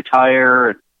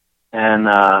retire and,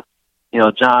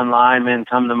 John Lyman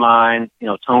come to mind,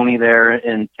 Tony there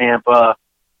in Tampa.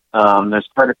 There's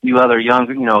quite a few other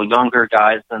younger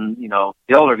guys than,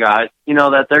 the older guys,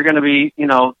 that they're going to be,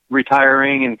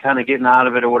 retiring and kind of getting out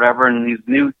of it or whatever. And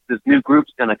this new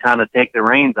group's going to kind of take the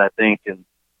reins, I think.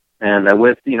 And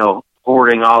with,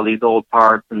 hoarding all these old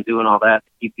parts and doing all that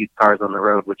to keep these cars on the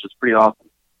road, which is pretty awesome.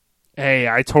 Hey,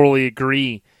 I totally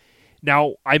agree.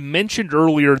 Now, I mentioned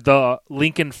earlier the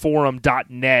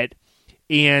LincolnForum.net,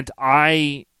 and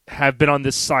I have been on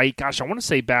this site, gosh, I want to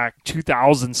say back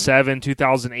 2007,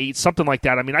 2008, something like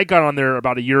that. I mean, I got on there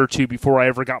about a year or two before I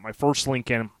ever got my first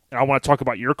Lincoln, and I want to talk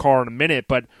about your car in a minute.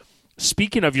 But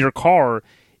speaking of your car,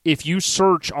 if you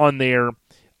search on there,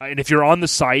 and if you're on the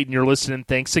site and you're listening,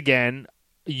 thanks again,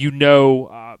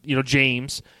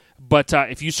 James. But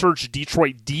if you search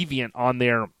Detroit Deviant on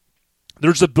there,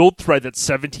 there's a build thread that's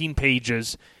 17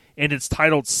 pages, and it's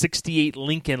titled 68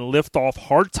 Lincoln Liftoff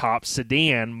Hardtop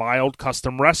Sedan Mild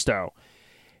Custom Resto.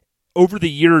 Over the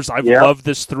years, I've loved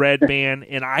this thread, man,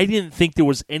 and I didn't think there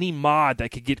was any mod that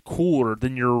could get cooler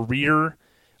than your rear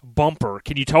bumper.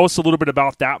 Can you tell us a little bit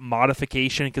about that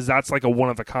modification? Because that's like a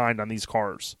one-of-a-kind on these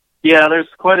cars. Yeah, there's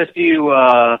quite a few,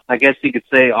 I guess you could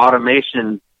say,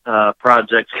 automation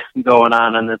projects going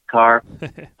on this car.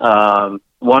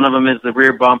 One of them is the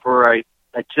rear bumper. I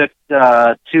took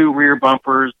 2 rear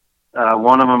bumpers.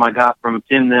 One of them I got from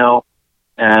Tim Mill,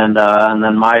 and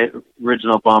then my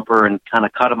original bumper, and kind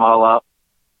of cut them all up,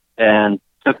 and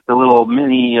took the little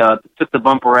took the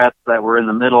bumperettes that were in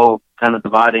the middle, kind of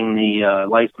dividing the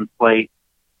license plate,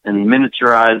 and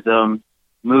miniaturized them.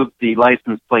 Moved the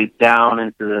license plate down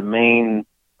into the main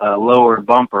lower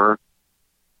bumper,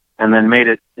 and then made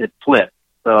it flip.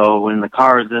 So when the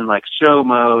car is in like show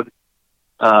mode,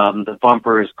 the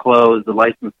bumper is closed, the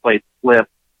license plate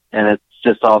flips, and it's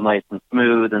just all nice and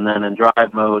smooth. And then in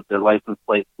drive mode, the license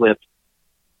plate flips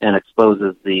and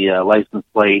exposes the license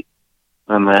plate.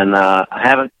 And then I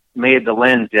haven't made the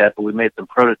lens yet, but we made some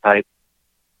prototypes.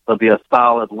 There'll be a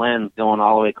solid lens going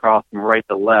all the way across from right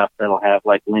to left that'll have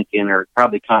like Lincoln or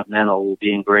probably Continental will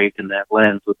be engraved in that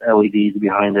lens with LEDs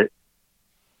behind it.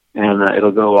 And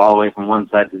it'll go all the way from one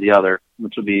side to the other,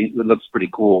 which it looks pretty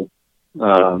cool.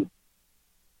 So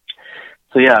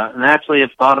yeah, and actually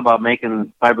I've thought about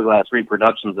making fiberglass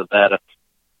reproductions of that.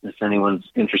 If anyone's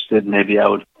interested, maybe I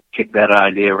would kick that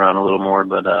idea around a little more.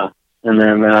 But and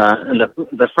then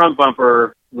the front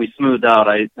bumper we smoothed out.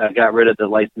 I got rid of the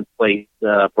license plate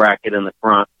bracket in the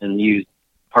front and used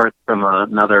parts from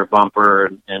another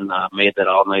bumper and made that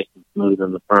all nice and smooth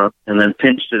in the front, and then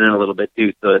pinched it in a little bit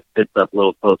too so it fits up a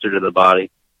little closer to the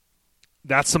body.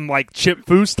 That's some like Chip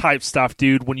Foose type stuff,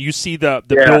 dude. When you see the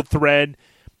build thread,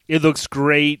 it looks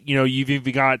great. You know, you've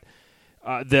even got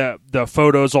the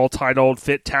photos all titled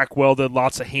 "Fit Tack Welded,"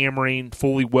 lots of hammering,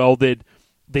 fully welded.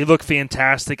 They look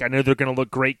fantastic. I know they're going to look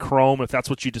great chrome if that's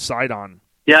what you decide on.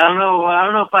 Yeah, I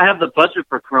don't know if I have the budget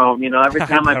for chrome. You know, every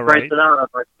time I price it out, I'm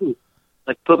like, ooh,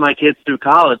 like put my kids through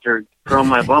college or chrome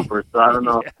my bumper. So I don't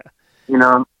know. Yeah. You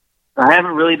know, I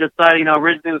haven't really decided. You know,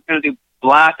 originally I was going to do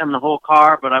black on the whole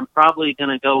car, but I'm probably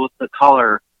going to go with the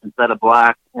color instead of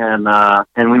black, and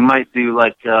we might do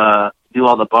like do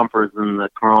all the bumpers in the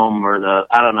chrome or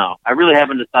I don't know. I really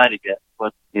haven't decided yet.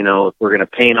 But you know, if we're going to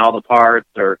paint all the parts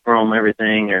or chrome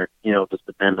everything, or you know, it just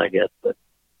depends, I guess. But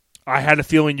I had a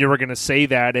feeling you were going to say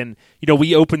that, and you know,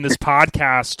 we opened this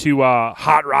podcast to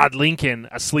Hot Rod Lincoln,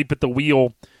 "Asleep at the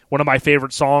Wheel," one of my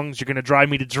favorite songs. You're going to drive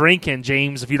me to drinking,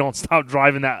 James, if you don't stop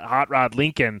driving that Hot Rod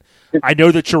Lincoln. I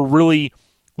know that you're really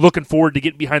looking forward to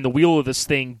getting behind the wheel of this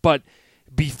thing, but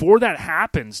before that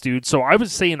happens, dude, so I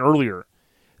was saying earlier,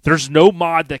 there's no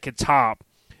mod that could top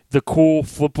the cool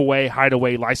flip-away,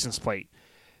 hideaway license plate.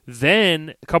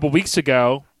 Then, a couple weeks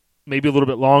ago, maybe a little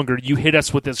bit longer, you hit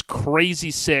us with this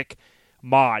crazy sick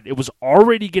mod. It was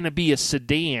already going to be a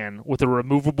sedan with a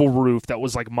removable roof that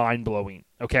was like mind-blowing,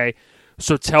 okay?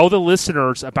 So tell the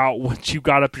listeners about what you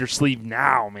got up your sleeve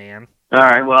now, man. All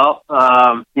right, well,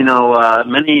 you know,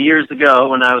 many years ago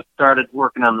when I started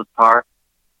working on this car,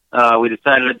 we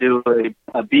decided to do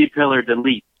a B-pillar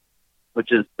delete,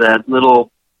 which is that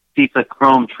little piece of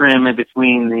chrome trim in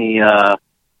between the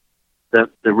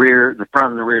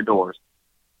front and the rear doors,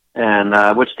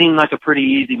 and which seemed like a pretty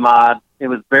easy mod. It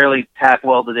was barely tack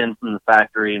welded in from the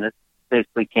factory, and it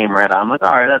basically came right on. I'm like,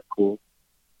 all right, that's cool.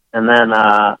 And then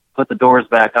put the doors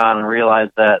back on and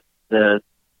realized that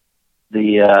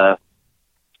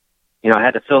you know, I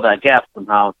had to fill that gap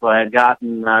somehow. So I had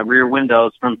gotten rear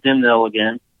windows from Tyndall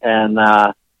again, and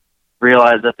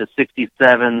realized that the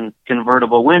 67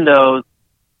 convertible windows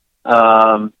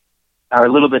are a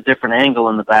little bit different angle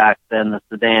in the back than the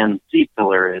sedan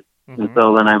C-pillar is. Mm-hmm. And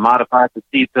so then I modified the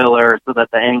C-pillar so that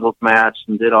the angles matched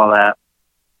and did all that.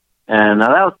 And that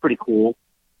was pretty cool.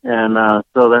 And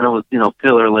so then it was, you know,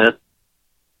 pillarless.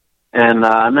 And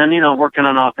then, you know, working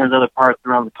on all kinds of other parts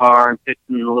around the car and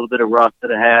fixing a little bit of rust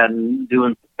that it had and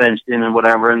doing suspension and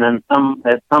whatever. And then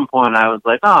at some point I was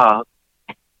like, oh,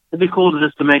 it'd be cool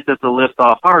to make this a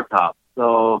lift-off hardtop.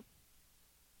 So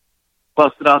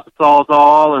busted out the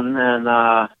Sawzall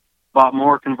and bought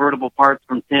more convertible parts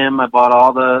from Tim. I bought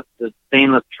all the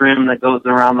stainless trim that goes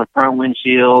around the front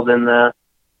windshield and the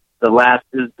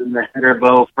latches and the header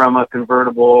bow from a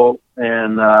convertible,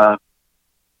 and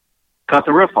cut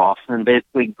the roof off and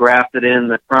basically grafted in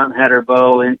the front header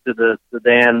bow into the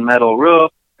sedan metal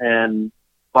roof, and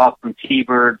bought some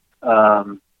T-Bird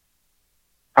hardtop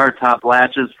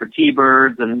latches for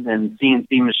T-Birds and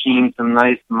CNC machined some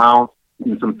nice mounts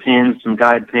and some pins, some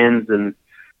guide pins, and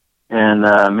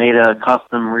made a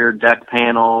custom rear deck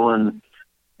panel and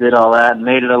did all that and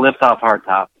made it a lift-off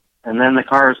hardtop. And then the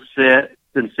car's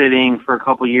been sitting for a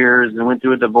couple years and went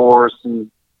through a divorce,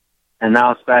 and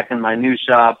now it's back in my new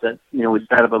shop that, you know, we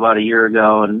set up about a year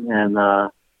ago,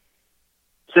 and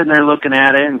sitting there looking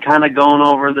at it and kind of going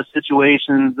over the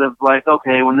situations of like,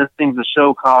 okay, when this thing's a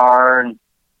show car and,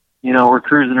 you know, we're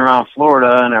cruising around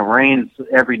Florida and it rains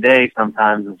every day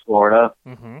sometimes in Florida.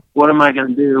 Mm-hmm. What am I going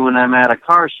to do when I'm at a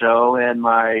car show and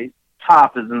my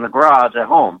top is in the garage at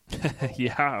home?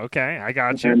 Yeah, okay, I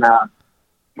got you. And,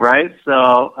 right?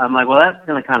 So I'm like, well, that's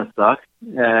going to kind of suck.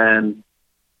 And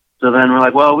so then we're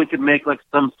like, well, we could make like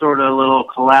some sort of little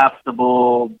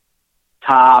collapsible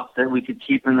top that we could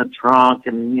keep in the trunk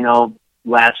and, you know,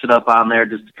 latch it up on there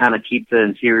just to kind of keep the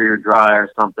interior dry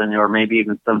or something, or maybe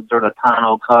even some sort of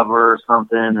tonneau cover or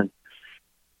something. And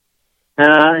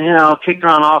kicked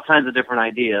around all kinds of different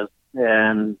ideas,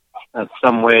 and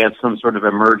some way of some sort of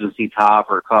emergency top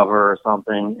or cover or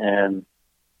something, and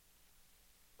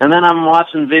then I'm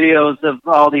watching videos of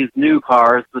all these new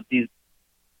cars with these,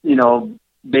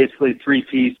 basically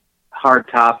 3-piece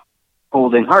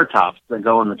folding hardtops that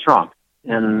go in the trunk.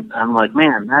 And I'm like,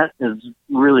 man, that is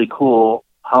really cool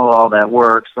how all that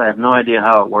works. I have no idea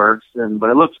how it works, but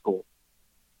it looks cool.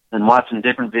 And watching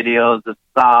different videos of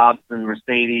Saabs and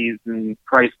Mercedes and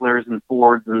Chryslers and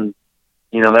Fords, and,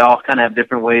 they all kind of have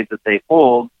different ways that they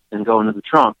fold and go into the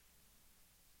trunk.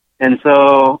 And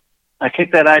so I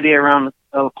kicked that idea around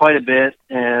quite a bit,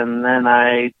 and then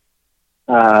I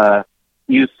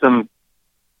used some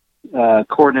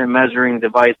coordinate measuring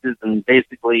devices and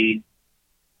basically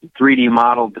 3D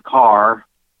modeled the car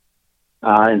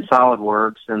in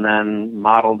SolidWorks, and then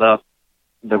modeled up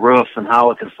the roof and how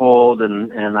it could fold,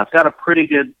 and I've got a pretty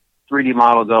good 3D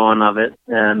model going of it,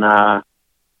 and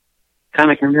kind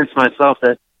of convinced myself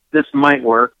that this might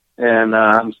work, and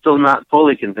I'm still not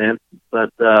fully convinced,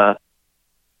 but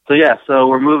so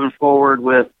we're moving forward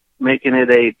with making it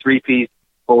a 3-piece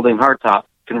folding hardtop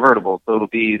convertible, so it'll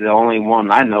be the only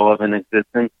one I know of in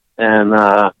existence,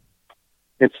 and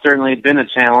it's certainly been a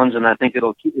challenge, and I think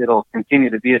it'll continue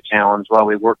to be a challenge while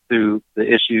we work through the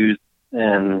issues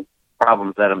and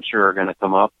problems that I'm sure are going to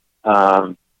come up.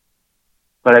 But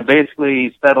I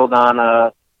basically settled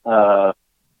on a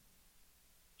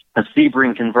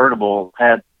Sebring convertible,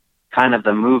 had kind of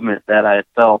the movement that I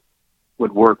felt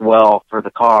would work well for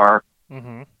the car.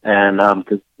 Mm-hmm. And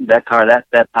because that car,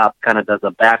 that top kind of does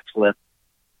a backflip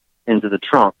into the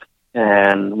trunk.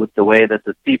 And with the way that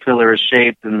the C-pillar is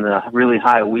shaped and the really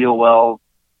high wheel wells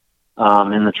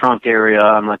in the trunk area,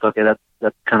 I'm like, okay,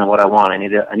 that's kind of what I want. I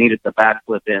need it to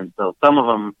backflip in. So some of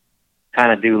them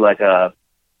kind of do like a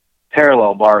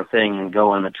parallel bar thing and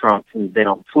go in the trunk, and they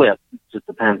don't flip. It just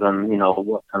depends on,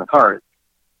 what kind of car it is.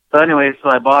 So anyway,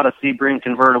 I bought a Sebring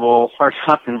convertible,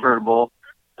 hardtop convertible,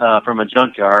 from a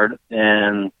junkyard,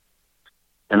 and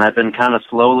I've been kind of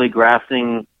slowly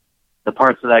grafting the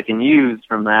parts that I can use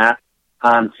from that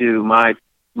onto my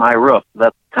roof.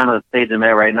 That's kind of the stage I'm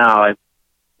at right now.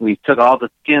 We took all the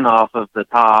skin off of the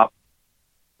top,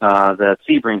 the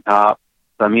Sebring top.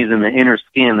 So I'm using the inner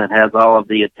skin that has all of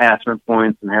the attachment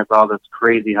points and has all this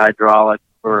crazy hydraulics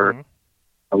for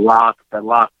a lock that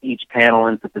locks each panel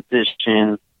into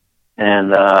position.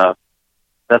 And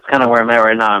that's kind of where I'm at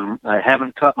right now. I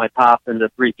haven't cut my top into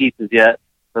 3 pieces yet,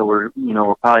 so we're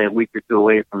probably a week or 2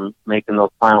 away from making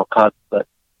those final cuts. But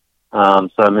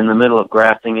so I'm in the middle of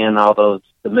grafting in the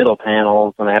middle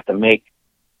panels, and I have to make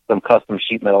some custom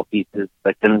sheet metal pieces.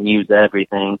 I couldn't use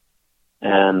everything,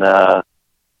 and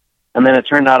then it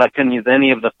turned out I couldn't use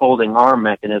any of the folding arm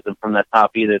mechanism from that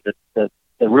top either. The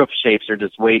roof shapes are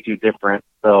just way too different.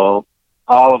 So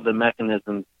all of the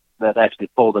mechanisms that actually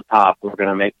fold the top, we're going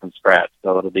to make from scratch.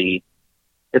 So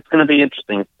it's going to be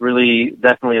interesting. It's really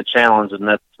definitely a challenge, and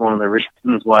that's one of the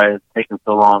reasons why it's taken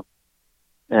so long.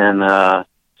 And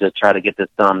to try to get this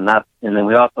done. And then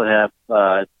we also have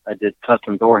I did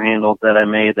custom door handles that I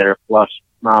made that are flush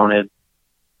mounted,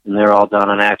 and they're all done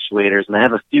on actuators. And I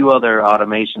have a few other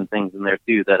automation things in there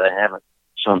too that I haven't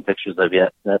shown pictures of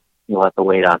yet that you'll have to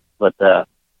wait on. But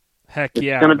heck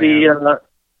yeah, it's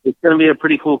going to be a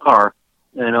pretty cool car.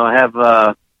 I have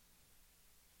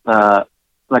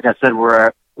like I said,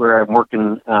 where I'm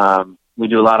working. We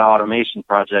do a lot of automation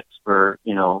projects for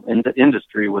in the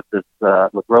industry with this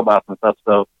with robots and stuff.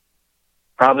 So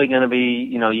probably going to be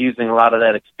using a lot of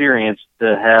that experience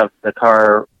to have the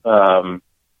car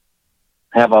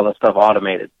have all the stuff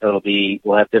automated. So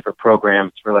we'll have different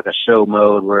programs for like a show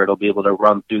mode where it'll be able to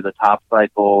run through the top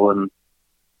cycle and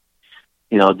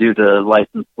do the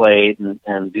license plate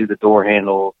and do the door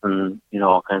handles and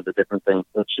all kinds of different things.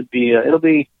 So it should be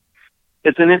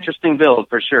it's an interesting build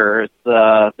for sure. It's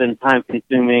been time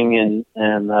consuming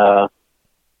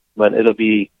but should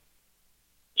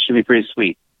be pretty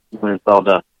sweet when it's all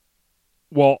done.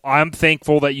 Well, I'm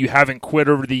thankful that you haven't quit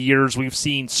over the years. We've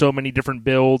seen so many different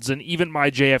builds, and even my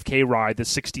JFK ride, the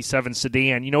 67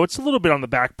 sedan, it's a little bit on the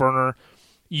back burner.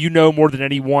 More than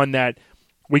anyone that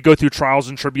we go through trials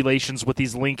and tribulations with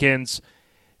these Lincolns.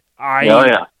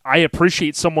 I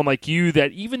appreciate someone like you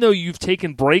that even though you've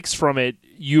taken breaks from it,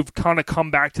 you've kind of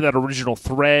come back to that original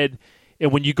thread.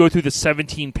 And when you go through the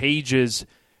 17 pages,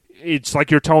 it's like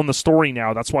you're telling the story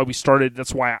now. That's why I started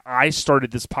this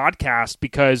podcast,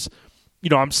 because,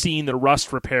 I'm seeing the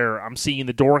rust repair. I'm seeing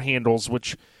the door handles,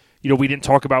 which, we didn't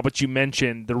talk about, but you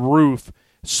mentioned the roof,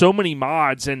 so many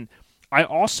mods. And I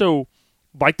also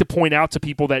like to point out to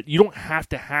people that you don't have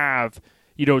to have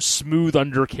smooth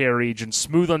undercarriage and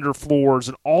smooth underfloors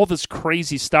and all this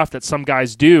crazy stuff that some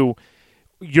guys do.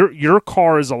 Your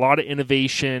car is a lot of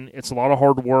innovation. It's a lot of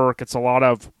hard work. It's a lot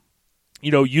of,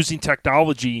 using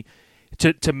technology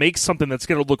to make something that's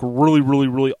going to look really, really,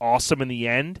 really awesome in the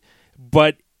end.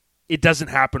 But it doesn't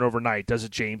happen overnight, does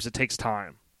it, James? It takes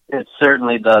time. It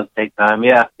certainly does take time,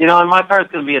 yeah. And my car's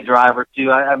going to be a driver,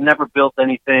 too. I've never built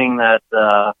anything that,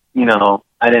 I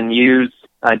didn't use.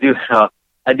 I do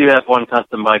have one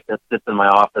custom bike that sits in my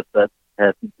office that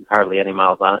has hardly any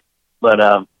miles on it. But,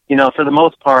 for the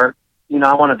most part,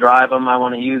 I want to drive them. I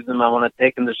want to use them. I want to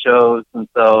take them to shows. And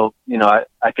so,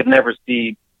 I could never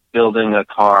see building a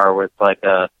car with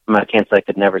I can't say I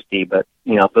could never see, but,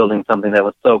 building something that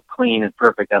was so clean and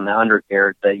perfect on the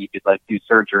undercarriage that you could do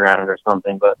surgery on it or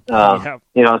something. But,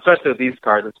 especially with these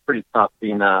cars, it's pretty tough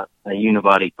being a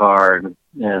unibody car.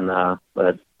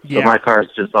 So my car is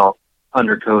just all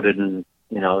undercoated and,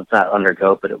 it's not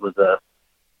undercoat, but it was a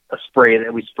spray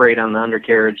that we sprayed on the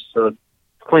undercarriage. So it's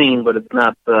clean, but it's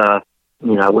not, I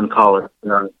wouldn't call it,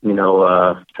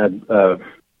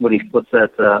 what's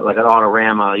that, like an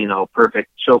Autorama,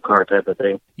 perfect show car type of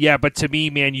thing. Yeah, but to me,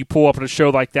 man, you pull up at a show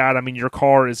like that, your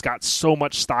car has got so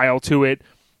much style to it.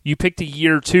 You picked a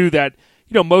year, too, that,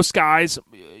 most guys,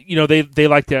 they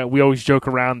like to, we always joke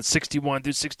around the 61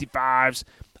 through 65s.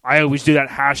 I always do that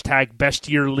hashtag best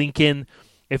year Lincoln.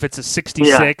 If it's a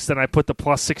 66, then I put the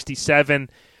plus 67.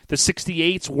 The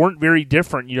 68s weren't very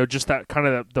different, just that kind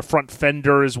of the front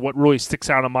fender is what really sticks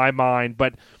out in my mind.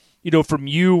 But, from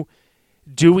you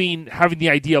having the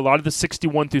idea, a lot of the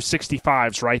 61 through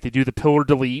 65s, right? They do the pillar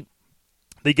delete.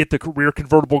 They get the rear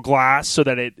convertible glass so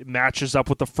that it matches up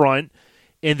with the front.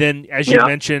 And then, as you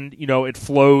mentioned, it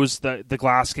flows. The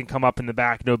glass can come up in the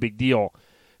back, no big deal.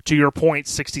 To your point,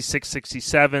 66,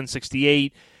 67,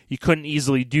 68, you couldn't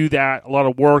easily do that. A lot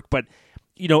of work, but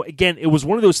again, it was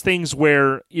one of those things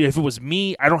where if it was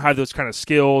me, I don't have those kind of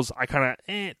skills. I kind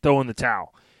of throw in the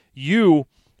towel. You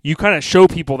kind of show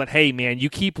people that, hey, man, you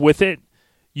keep with it.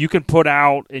 You can put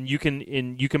out and you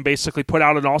can basically put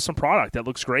out an awesome product that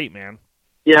looks great, man.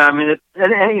 Yeah,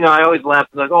 I always laugh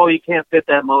like, oh, you can't fit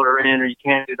that motor in, or you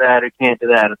can't do that, or you can't do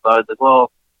that. And so I was like,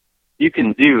 well, you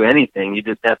can do anything. You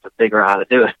just have to figure out how to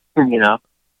do it,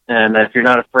 And if you're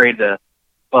not afraid to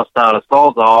bust out a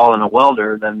Sawzall and a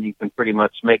welder, then you can pretty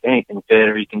much make anything fit,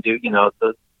 or you can do,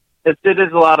 so it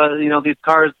is a lot of, these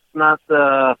cars, it's not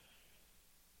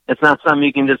something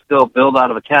you can just go build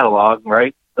out of a catalog,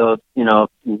 right? So, if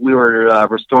we were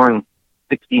restoring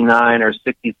 69 or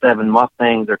 67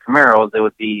 Mustangs or Camaros, it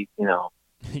would be,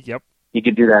 Yep. You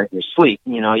could do that in your sleep.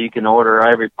 You can order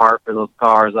every part for those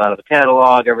cars out of the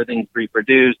catalog. Everything's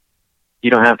reproduced. You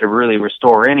don't have to really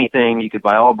restore anything. You could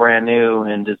buy all brand new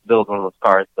and just build one of those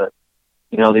cars. But,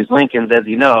 these Lincolns, as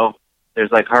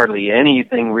there's hardly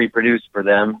anything reproduced for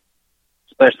them,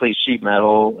 especially sheet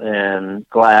metal and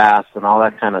glass and all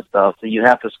that kind of stuff. So you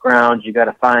have to scrounge. You got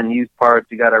to find used parts.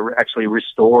 You got to actually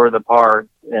restore the parts.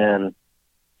 And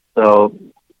so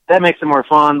that makes it more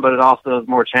fun, but it also is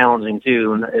more challenging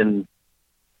too. And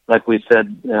like we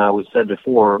said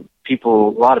before, a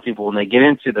lot of people, when they get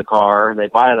into the car, they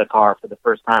buy the car for the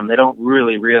first time, they don't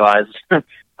really realize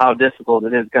how difficult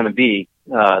it is going to be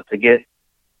to get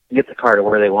the car to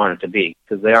where they want it to be,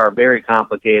 because they are very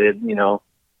complicated,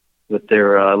 with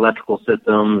their electrical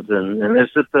systems, and there's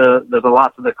a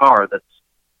lot to the car that's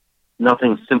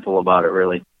nothing simple about it,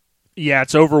 really. Yeah,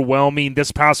 it's overwhelming.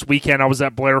 This past weekend, I was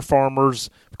at Blair Farmers,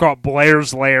 we call it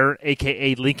Blair's Lair,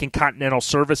 a.k.a. Lincoln Continental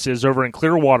Services over in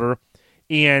Clearwater,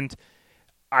 and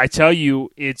I tell you,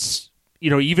 it's,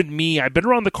 even me, I've been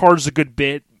around the cars a good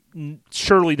bit,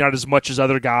 surely not as much as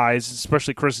other guys,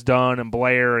 especially Chris Dunn and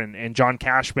Blair and John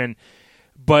Cashman,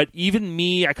 but even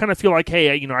me, I kind of feel like,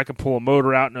 hey, I can pull a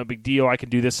motor out, no big deal, I can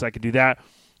do this, I can do that,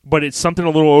 but it's something a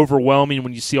little overwhelming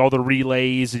when you see all the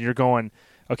relays and you're going,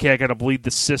 okay, I got to bleed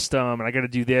the system and I got to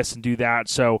do this and do that.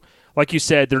 So, like you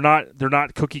said, they're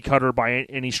not cookie cutter by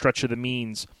any stretch of the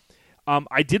means.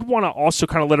 I did want to also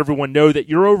kind of let everyone know that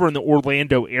you're over in the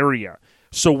Orlando area.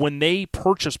 So when they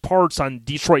purchase parts on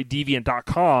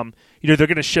DetroitDeviant.com, they're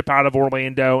going to ship out of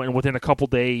Orlando, and within a couple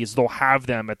days they'll have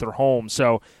them at their home.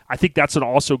 So I think that's an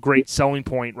also great selling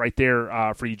point right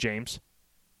there for you, James.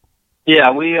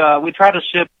 Yeah, we try to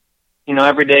ship,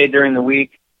 every day during the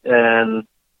week, and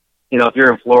if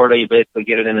you're in Florida, you basically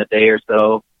get it in a day or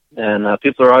so. And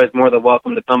people are always more than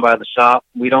welcome to come by the shop.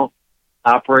 We don't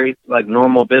operate like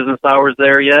normal business hours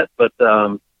there yet, but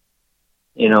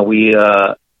we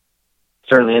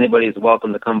certainly anybody is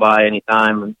welcome to come by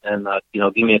anytime and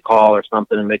give me a call or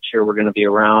something and make sure we're going to be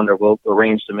around, or we'll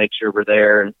arrange to make sure we're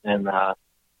there. And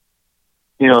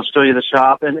show you the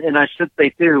shop. And I should say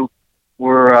too,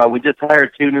 we just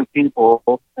hired 2 new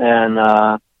people,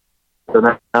 and so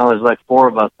now there's like 4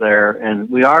 of us there, and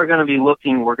we are going to be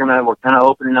looking. We're kind of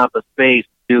opening up a space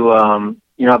to,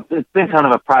 it's been kind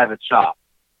of a private shop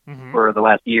for the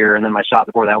last year, and then my shop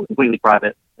before that was completely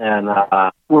private. And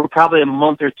we're probably a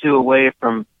month or 2 away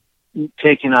from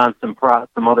taking on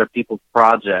some other people's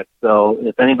projects. So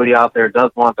if anybody out there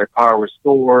does want their car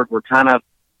restored, we're kind of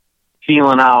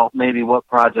feeling out maybe what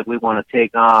project we want to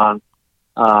take on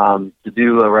to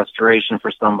do a restoration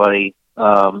for somebody,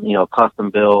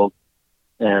 custom build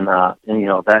and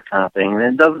that kind of thing. And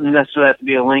it doesn't necessarily have to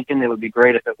be a Lincoln. It would be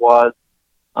great if it was.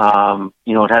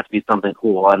 It has to be something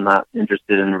cool. I'm not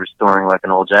interested in restoring like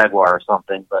an old Jaguar or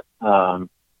something, but,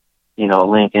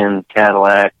 Lincoln,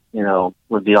 Cadillac,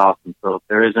 would be awesome. So if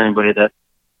there is anybody that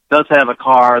does have a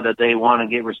car that they want to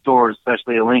get restored,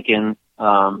 especially a Lincoln,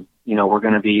 we're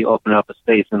going to be opening up a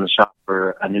space in the shop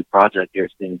for a new project here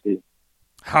soon too.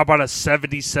 How about a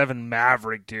 77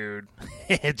 Maverick, dude?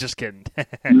 Just kidding.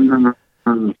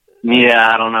 Yeah,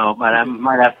 I don't know, but I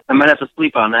might have to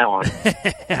sleep on that one.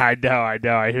 I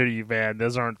know. I hear you, man.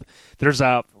 There's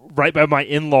right by my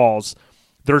in-laws,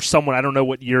 there's someone, I don't know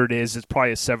what year it is. It's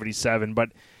probably a 77, but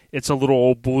it's a little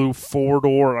old blue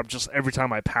 4-door. I'm just, every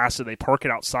time I pass it, they park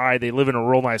it outside. They live in a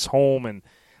real nice home, and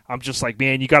I'm just like,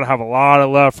 man, you got to have a lot of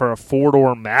love for a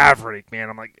 4-door Maverick, man.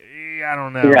 I'm like, I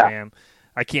don't know, man.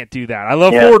 I can't do that. I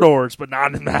love 4-doors, but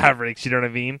not in Mavericks. You know what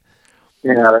I mean?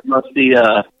 Yeah, there must be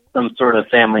some sort of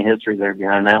family history there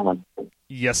behind that one.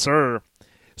 Yes, sir.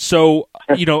 So,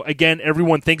 again,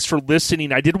 everyone, thanks for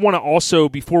listening. I did want to also,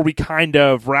 before we kind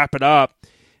of wrap it up,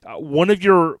 one of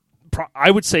your, I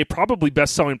would say, probably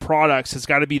best-selling products has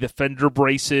got to be the fender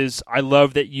braces. I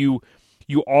love that you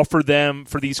offer them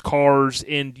for these cars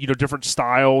in, different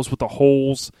styles with the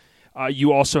holes.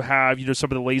 You also have,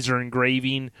 some of the laser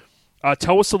engraving.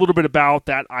 Tell us a little bit about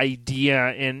that idea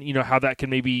and, how that can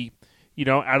maybe,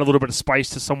 add a little bit of spice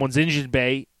to someone's engine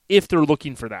bay if they're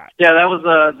looking for that. Yeah, that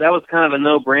was kind of a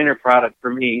no-brainer product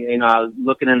for me. I was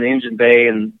looking in the engine bay,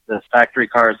 and the factory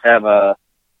cars have a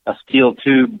steel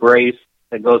tube brace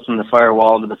that goes from the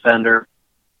firewall to the fender.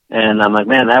 And I'm like,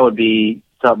 man, that would be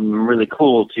something really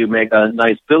cool to make a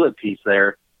nice billet piece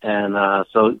there. And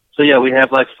so yeah, we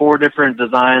have like 4 different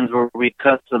designs where we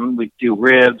we do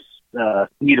ribs,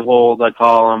 speed holes, I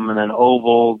call them, and then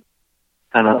oval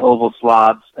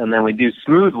slots, and then we do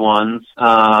smooth ones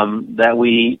that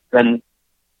we then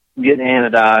get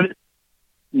anodized,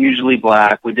 usually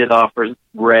black. We did offer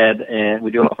red, and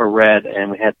we do offer red,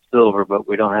 and we had silver, but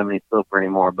we don't have any silver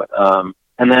anymore. But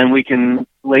and then we can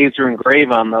laser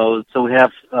engrave on those. So we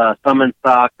have some in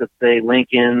stock that say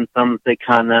Lincoln, some that say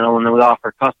Continental, and then we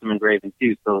offer custom engraving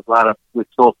too. So we've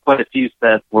sold quite a few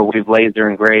sets where we've laser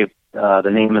engraved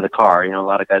the name of the car. A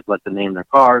lot of guys like to name their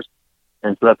cars.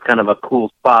 And so that's kind of a cool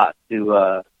spot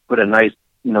to put a nice,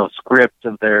 script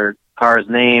of their car's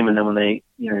name, and then when they,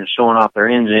 showing off their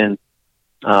engine,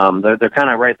 they're kind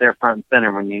of right there front and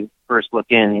center when you first look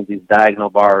in. These diagonal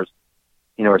bars,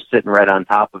 are sitting right on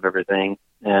top of everything,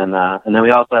 and then we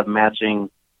also have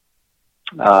matching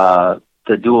the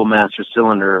dual master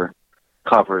cylinder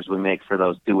covers we make for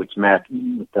those too, which match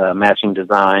matching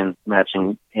designs,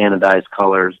 matching anodized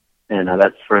colors, and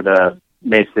that's for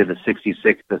basically the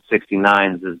 66 to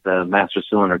 69s is the master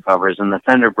cylinder covers, and the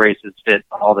fender braces fit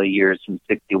all the years from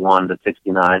 61 to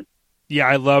 69. Yeah,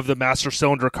 I love the master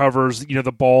cylinder covers,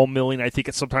 the ball milling, I think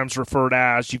it's sometimes referred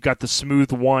as. You've got the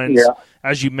smooth ones,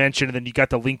 as you mentioned, and then you got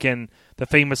the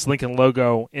famous Lincoln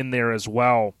logo in there as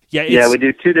well. Yeah, we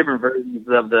do 2 different versions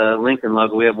of the Lincoln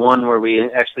logo. We have one where we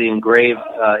actually engrave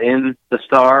in the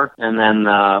star, and then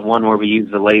one where we use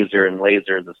the laser and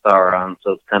laser the star on,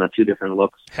 so it's kind of 2 different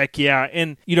looks. Heck yeah,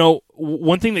 and,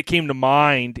 one thing that came to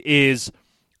mind is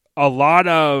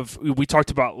we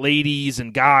talked about ladies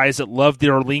and guys that love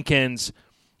their Lincolns.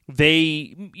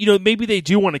 They, maybe they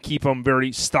do want to keep them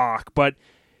very stock, but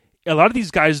a lot of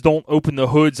these guys don't open the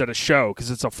hoods at a show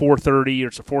because it's a 430 or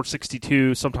it's a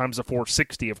 462, sometimes a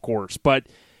 460, of course. But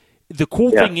the cool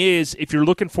thing is, if you're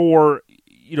looking for,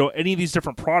 any of these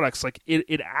different products, like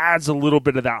it adds a little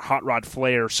bit of that hot rod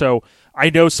flair. So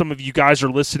I know some of you guys are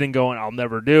listening going, I'll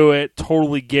never do it.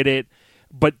 Totally get it.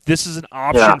 But this is an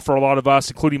option for a lot of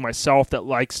us, including myself, that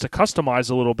likes to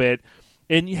customize a little bit.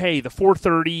 And, hey, the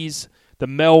 430s, the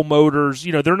Mel motors,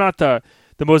 they're not the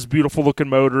most beautiful-looking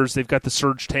motors. They've got the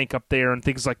surge tank up there and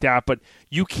things like that. But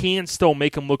you can still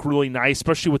make them look really nice,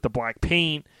 especially with the black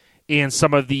paint and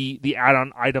some of the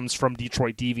add-on items from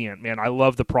Detroit Deviant. Man, I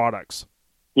love the products.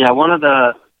 Yeah, one of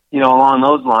the, along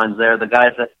those lines there, the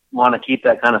guys that want to keep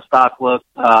that kind of stock look,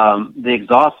 the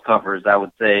exhaust covers, I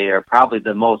would say, are probably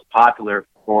the most popular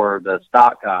for the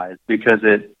stock guys, because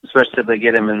especially if they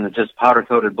get them in the just powder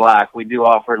coated black. We do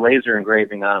offer laser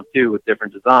engraving on them too with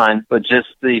different designs, but just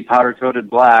the powder coated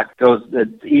black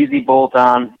it's easy bolt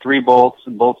on, 3 bolts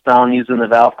down using the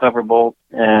valve cover bolt,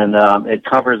 and it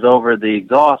covers over the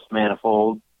exhaust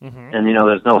manifold. Mm-hmm. And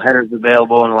there's no headers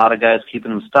available, and a lot of guys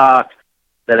keeping them stock.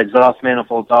 That exhaust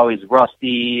manifold's always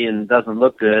rusty and doesn't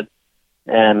look good,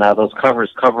 and those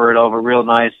covers cover it over real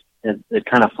nice. It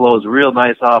kind of flows real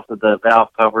nice off of the valve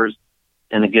covers,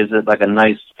 and it gives it like a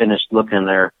nice finished look in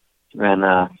there.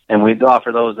 And we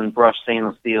offer those in brushed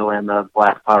stainless steel and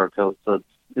black powder coat. So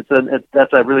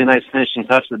that's a really nice finishing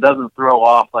touch that doesn't throw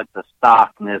off like the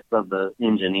stockness of the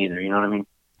engine either. You know what I mean?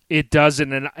 It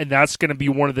doesn't, and that's going to be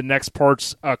one of the next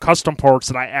parts, custom parts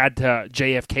that I add to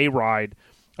JFK Ride.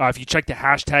 If you check the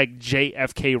hashtag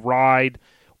JFK Ride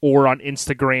or on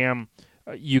Instagram,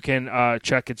 you can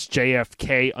check it's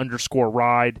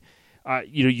JFK_ride.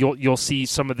 You'll see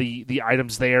some of the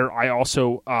items there. I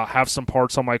also have some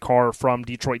parts on my car from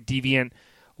Detroit Deviant.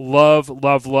 Love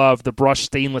the brushed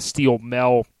stainless steel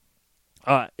Mel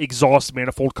exhaust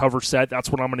manifold cover set. That's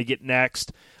what I'm going to get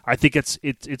next. I think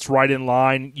it's right in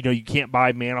line. You can't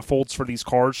buy manifolds for these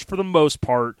cars for the most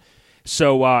part,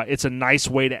 so it's a nice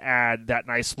way to add that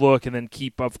nice look, and then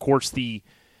keep, of course, the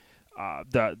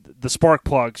spark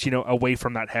plugs, away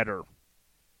from that header.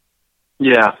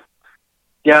 Yeah.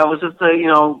 It was just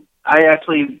I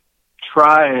actually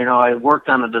I worked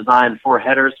on a design for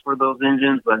headers for those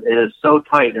engines, but it is so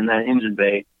tight in that engine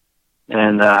bay,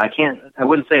 and I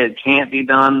wouldn't say it can't be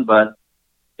done, but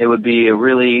it would be a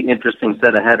really interesting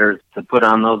set of headers to put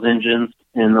on those engines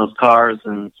in those cars,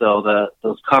 and so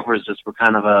those covers just were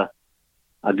kind of a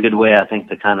good way, I think,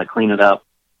 to kind of clean it up,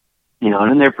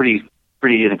 and they're pretty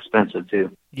inexpensive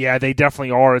too. Yeah, they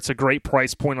definitely are. It's a great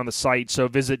price point on the site. So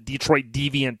visit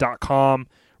DetroitDeviant.com.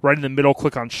 Right in the middle,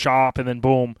 click on shop, and then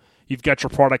boom, you've got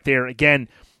your product there. Again,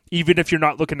 even if you're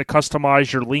not looking to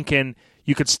customize your Lincoln,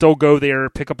 you could still go there,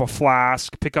 pick up a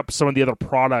flask, pick up some of the other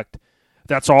product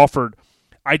that's offered.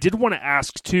 I did want to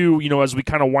ask too, as we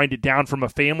kind of wind it down from a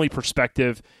family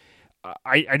perspective,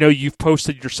 I know you've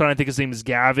posted your son, I think his name is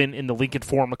Gavin, in the Lincoln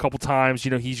forum a couple times.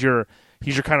 He's your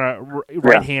kind of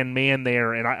right-hand man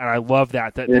there, and I love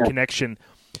that the connection.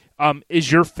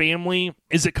 Is your family,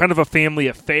 is it kind of a family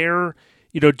affair?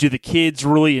 Do the kids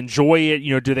really enjoy it?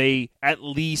 Do they at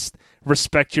least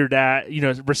respect your dad,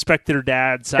 respect their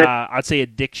dad's, I'd say,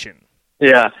 addiction?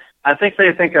 Yeah, I think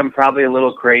they think I'm probably a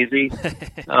little crazy.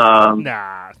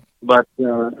 Nah. But,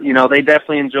 they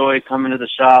definitely enjoy coming to the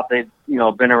shop. They've,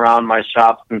 been around my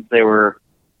shop since they were,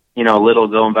 little,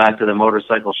 going back to the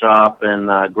motorcycle shop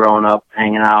and growing up,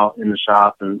 hanging out in the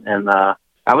shop. And I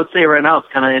would say right now it's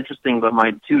kind of interesting, but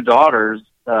my 2 daughters,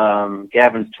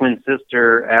 Gavin's twin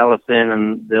sister, Allison,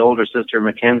 and the older sister,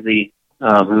 Mackenzie,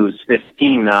 who's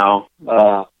 15 now,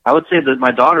 I would say that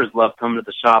my daughters love coming to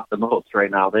the shop the most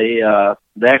right now. They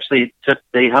actually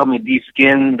helped me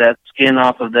de-skin that skin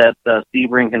off of that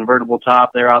Sebring convertible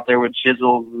top. They're out there with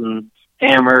chisels and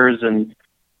hammers and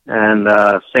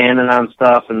sanding on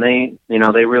stuff, and they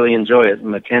really enjoy it.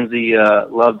 Mackenzie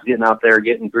loves getting out there,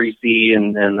 getting greasy,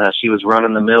 and she was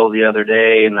running the mill the other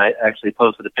day, and I actually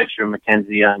posted a picture of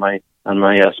Mackenzie on my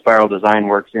Spiral Design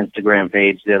Works Instagram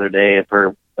page the other day of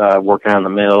her working on the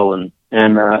mill, and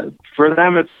for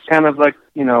them it's kind of like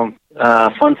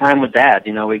fun time with Dad.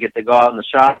 We get to go out in the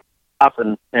shop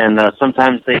and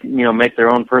sometimes they make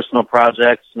their own personal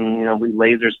projects, and we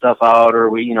laser stuff out, or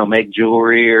we make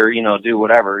jewelry, or do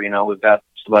whatever. We've got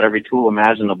just about every tool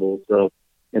imaginable. So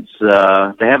it's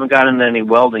they haven't gotten into any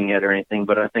welding yet or anything,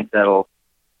 but I think that'll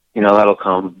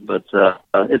come. But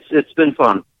it's been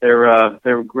fun.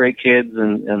 They're great kids,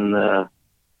 and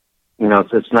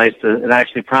it's nice to. And I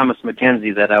actually promised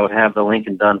Mackenzie that I would have the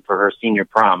Lincoln done for her senior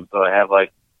prom, so I have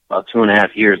like about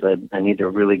 2.5 years. I need to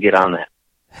really get on that.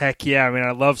 Heck yeah, I mean,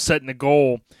 I love setting a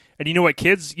goal. And you know what,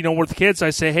 kids, with kids,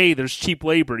 I say, hey, there's cheap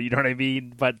labor, you know what I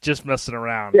mean? But just messing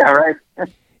around. Yeah, right.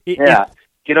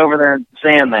 Get over there and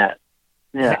sand that.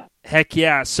 Yeah. Heck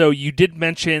yeah. So you did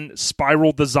mention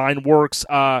Spiral Design Works.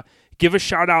 Give a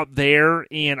shout out there.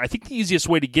 And I think the easiest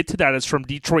way to get to that is from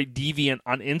Detroit Deviant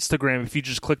on Instagram if you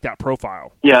just click that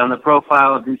profile. Yeah, on the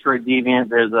profile of Detroit Deviant,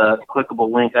 there's a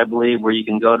clickable link, I believe, where you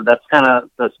can go to. That's kind of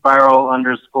the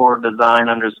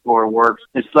Spiral_Design_Works.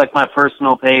 It's like my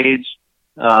personal page.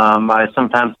 I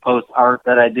sometimes post art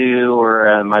that I do,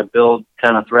 or my build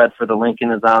kind of thread for the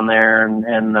Lincoln is on there,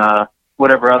 and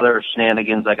whatever other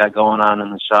shenanigans I got going on in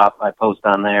the shop, I post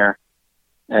on there,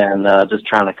 and just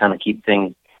trying to kind of keep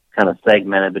things kind of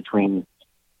segmented between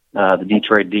the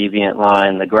Detroit Deviant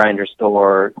line, the Grinder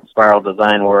Store, Spiral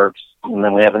Design Works, and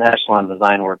then we have an Echelon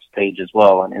Design Works page as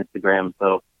well on Instagram.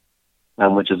 So,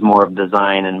 which is more of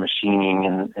design and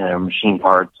machining and machine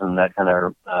parts and that kind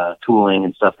of tooling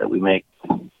and stuff that we make.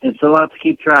 It's a lot to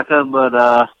keep track of,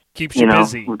 but keeps you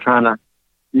busy. We're trying to,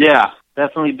 yeah,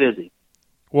 definitely busy.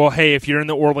 Well, hey, if you're in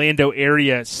the Orlando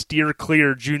area, steer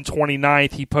clear. June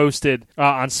 29th, he posted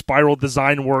on Spiral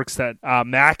Design Works that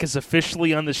Mac is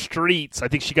officially on the streets. I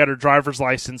think she got her driver's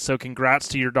license, so congrats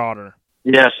to your daughter.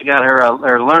 Yeah, she got her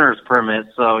learner's permit,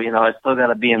 so, I still got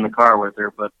to be in the car with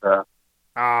her, but...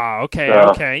 okay,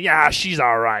 okay. Yeah, she's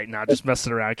all right. Not just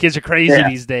messing around. Kids are crazy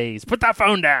these days. Put that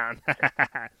phone down.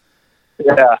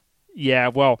 Yeah. Yeah,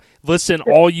 well, listen,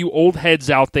 all you old heads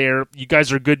out there, you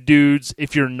guys are good dudes.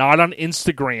 If you're not on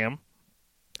Instagram,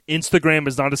 Instagram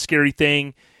is not a scary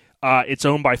thing. It's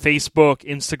owned by Facebook.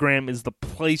 Instagram is the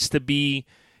place to be.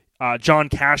 John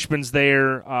Cashman's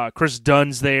there. Chris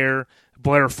Dunn's there.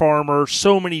 Blair Farmer.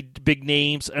 So many big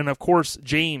names. And, of course,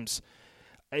 James.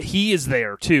 He is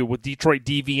there, too, with Detroit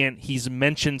Deviant. He's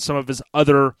mentioned some of his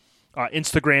other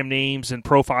Instagram names and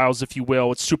profiles, if you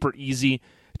will. It's super easy.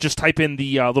 Just type in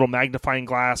the little magnifying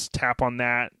glass, tap on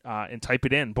that, and type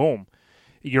it in. Boom.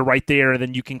 You're right there, and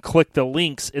then you can click the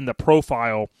links in the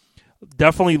profile.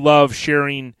 Definitely love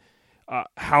sharing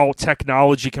how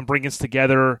technology can bring us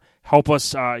together, help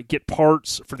us get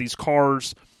parts for these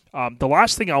cars. The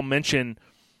last thing I'll mention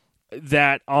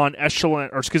that on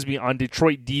on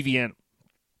Detroit Deviant,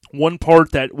 one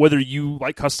part that whether you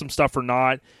like custom stuff or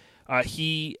not,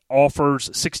 he offers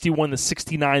 61 to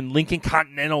 69 Lincoln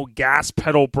Continental gas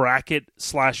pedal bracket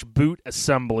 / boot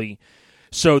assembly.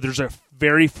 So there's a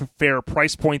very fair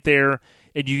price point there,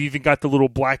 and you even got the little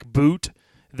black boot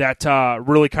that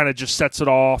really kind of just sets it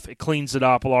off. It cleans it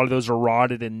up. A lot of those are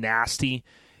rotted and nasty,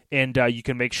 and you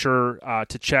can make sure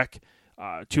to check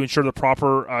to ensure the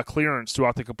proper clearance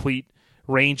throughout the complete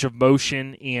range of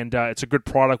motion, and it's a good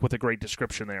product with a great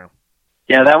description there.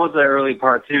 Yeah, that was the early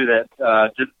part, too,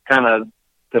 that just kind of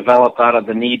developed out of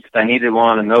the need. I needed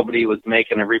one, and nobody was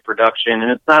making a reproduction.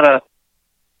 And it's not a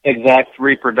exact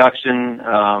reproduction.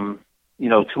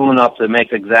 Tooling up to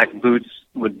make exact boots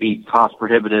would be cost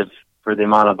prohibitive for the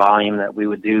amount of volume that we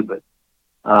would do. But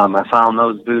I found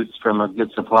those boots from a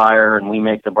good supplier, and we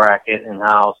make the bracket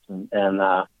in-house.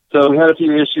 So we had a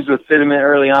few issues with fitment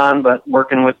early on, but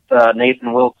working with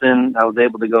Nathan Wilson, I was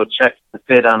able to go check the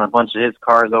fit on a bunch of his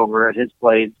cars over at his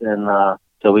place, and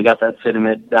so we got that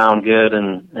fitment down good,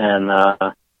 and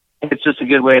it's just a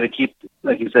good way to keep,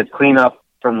 like you said, clean up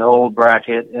from the old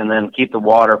bracket, and then keep the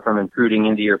water from intruding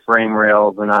into your frame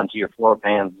rails and onto your floor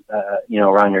pans,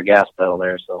 around your gas pedal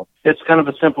there. So it's kind of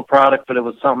a simple product, but it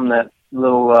was something that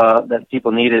that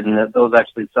people needed, and that those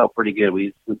actually sell pretty good.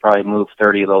 We probably move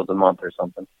 30 of those a month or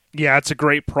something. Yeah, it's a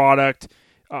great product.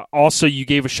 Also, you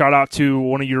gave a shout-out to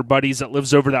one of your buddies that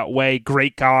lives over that way.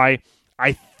 Great guy.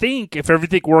 I think if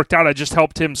everything worked out, I just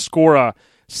helped him score a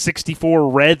 64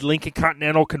 red Lincoln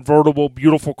Continental convertible,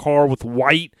 beautiful car with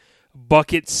white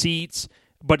bucket seats.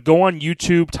 But go on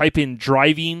YouTube, type in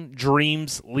Driving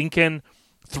Dreams Lincoln,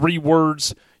 3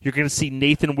 words. You're going to see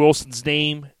Nathan Wilson's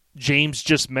name. James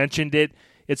just mentioned it.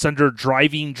 It's under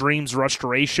Driving Dreams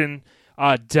Restoration.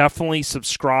 Definitely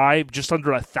subscribe. Just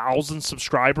under 1,000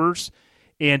 subscribers.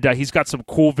 And he's got some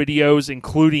cool videos,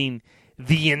 including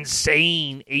the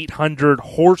insane 800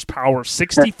 horsepower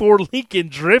 64 Lincoln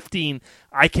drifting.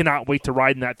 I cannot wait to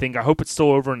ride in that thing. I hope it's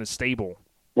still over in the stable.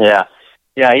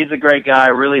 Yeah, he's a great guy,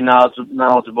 really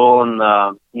knowledgeable,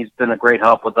 and he's been a great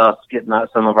help with us getting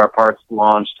some of our parts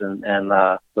launched. And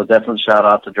so definitely shout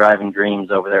out to Driving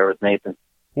Dreams over there with Nathan.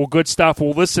 Well, good stuff.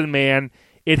 Well, listen, man.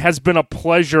 It has been a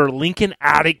pleasure. Lincoln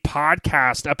Attic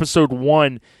Podcast, Episode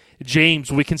 1.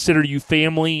 James, we consider you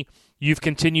family. You've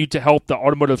continued to help the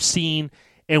automotive scene,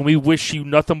 and we wish you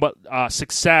nothing but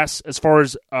success as far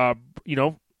as,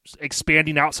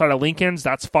 expanding outside of Lincoln's.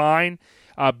 That's fine.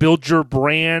 Build your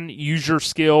brand, use your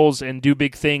skills, and do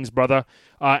big things, brother.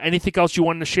 Anything else you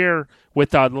wanted to share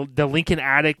with the Lincoln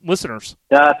Attic listeners?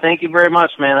 Thank you very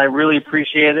much, man. I really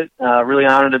appreciate it. Really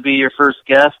honored to be your first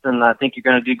guest, and I think you're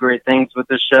going to do great things with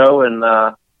this show. And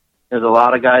there's a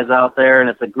lot of guys out there, and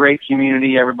it's a great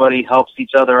community. Everybody helps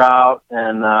each other out,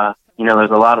 and there's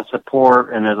a lot of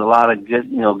support, and there's a lot of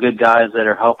good guys that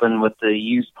are helping with the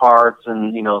used parts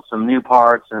and some new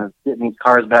parts, and getting these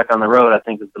cars back on the road. I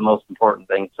think is the most important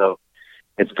thing. So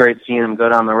it's great seeing them go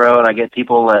down the road. I get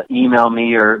people that email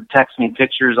me or text me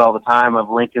pictures all the time of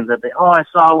Lincolns that I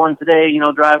saw one today,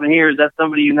 driving here. Is that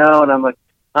somebody you know? And I'm like,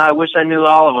 I wish I knew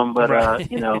all of them, but, right.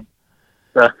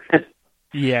 So,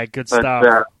 yeah, good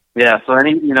stuff. Yeah, so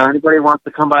anybody wants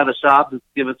to come by the shop, just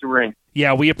give us a ring.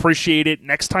 Yeah, we appreciate it.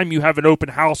 Next time you have an open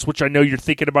house, which I know you're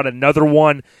thinking about another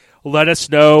one, let us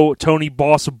know. Tony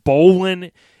Boss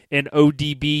Bolin and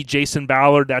ODB Jason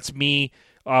Ballard, that's me.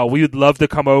 We would love to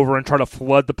come over and try to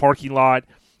flood the parking lot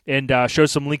and show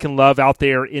some Lincoln love out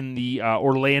there in the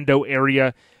Orlando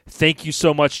area. Thank you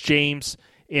so much, James.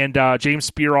 And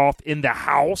James Spearoff in the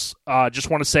house. Just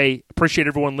want to say appreciate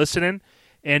everyone listening.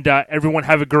 And everyone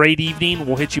have a great evening.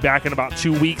 We'll hit you back in about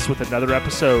 2 weeks with another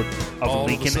episode of All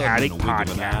Lincoln of a sudden, Attic in the wink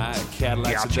of an eye, Podcast. a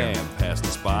Cadillac sedan passed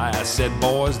us by. I said,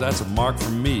 boys, that's a mark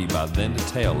for me. By then, the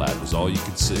taillight was all you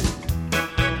could see.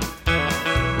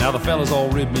 Now, the fellas all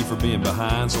ribbed me for being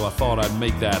behind, so I thought I'd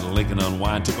make that Lincoln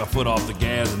unwind. Took my foot off the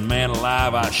gas, and man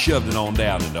alive, I shoved it on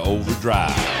down into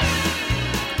overdrive.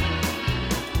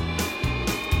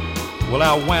 Well,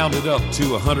 I wound it up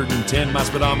to 110. My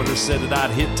speedometer said that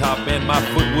I'd hit top end. My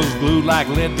foot was glued like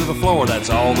lead to the floor. That's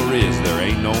all there is. There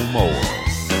ain't no more.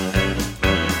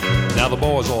 Now, the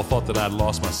boys all thought that I'd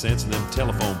lost my sense, and them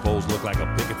telephone poles looked like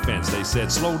a picket fence. They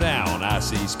said, slow down, I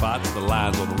see spots. The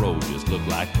lines on the road just look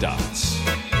like dots.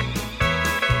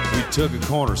 We took a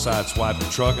corner, sideswiped the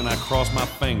truck, and I crossed my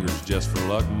fingers just for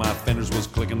luck. My fenders was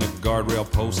clicking the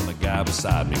guardrail post, and the guy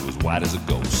beside me was white as a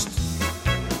ghost.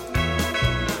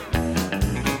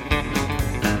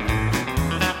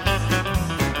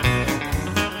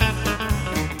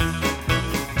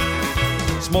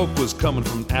 Smoke was coming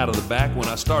from out of the back when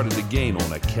I started to gain on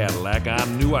that Cadillac. I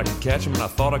knew I could catch him and I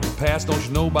thought I could pass. Don't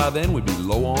you know by then we'd be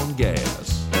low on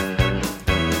gas.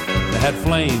 They had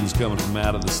flames coming from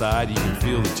out of the side. You can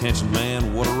feel the tension,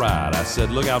 man, what a ride. I said,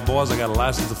 look out, boys, I got a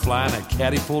license to fly. And that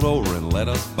caddy pulled over and let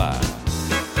us by.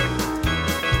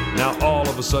 Now all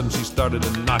of a sudden she started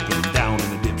to knocking down in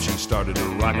the dip. She started to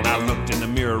rock and I looked in the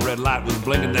mirror. Red light was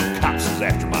blinking. Them cops was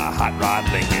after my hot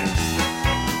rod Lincoln.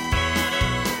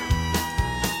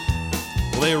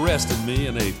 They arrested me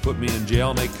and they put me in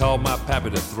jail and they called my pappy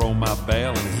to throw my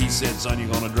bail. And he said, son, you're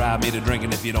gonna drive me to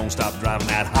drinking if you don't stop driving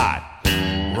that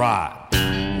hot rod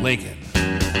Lincoln.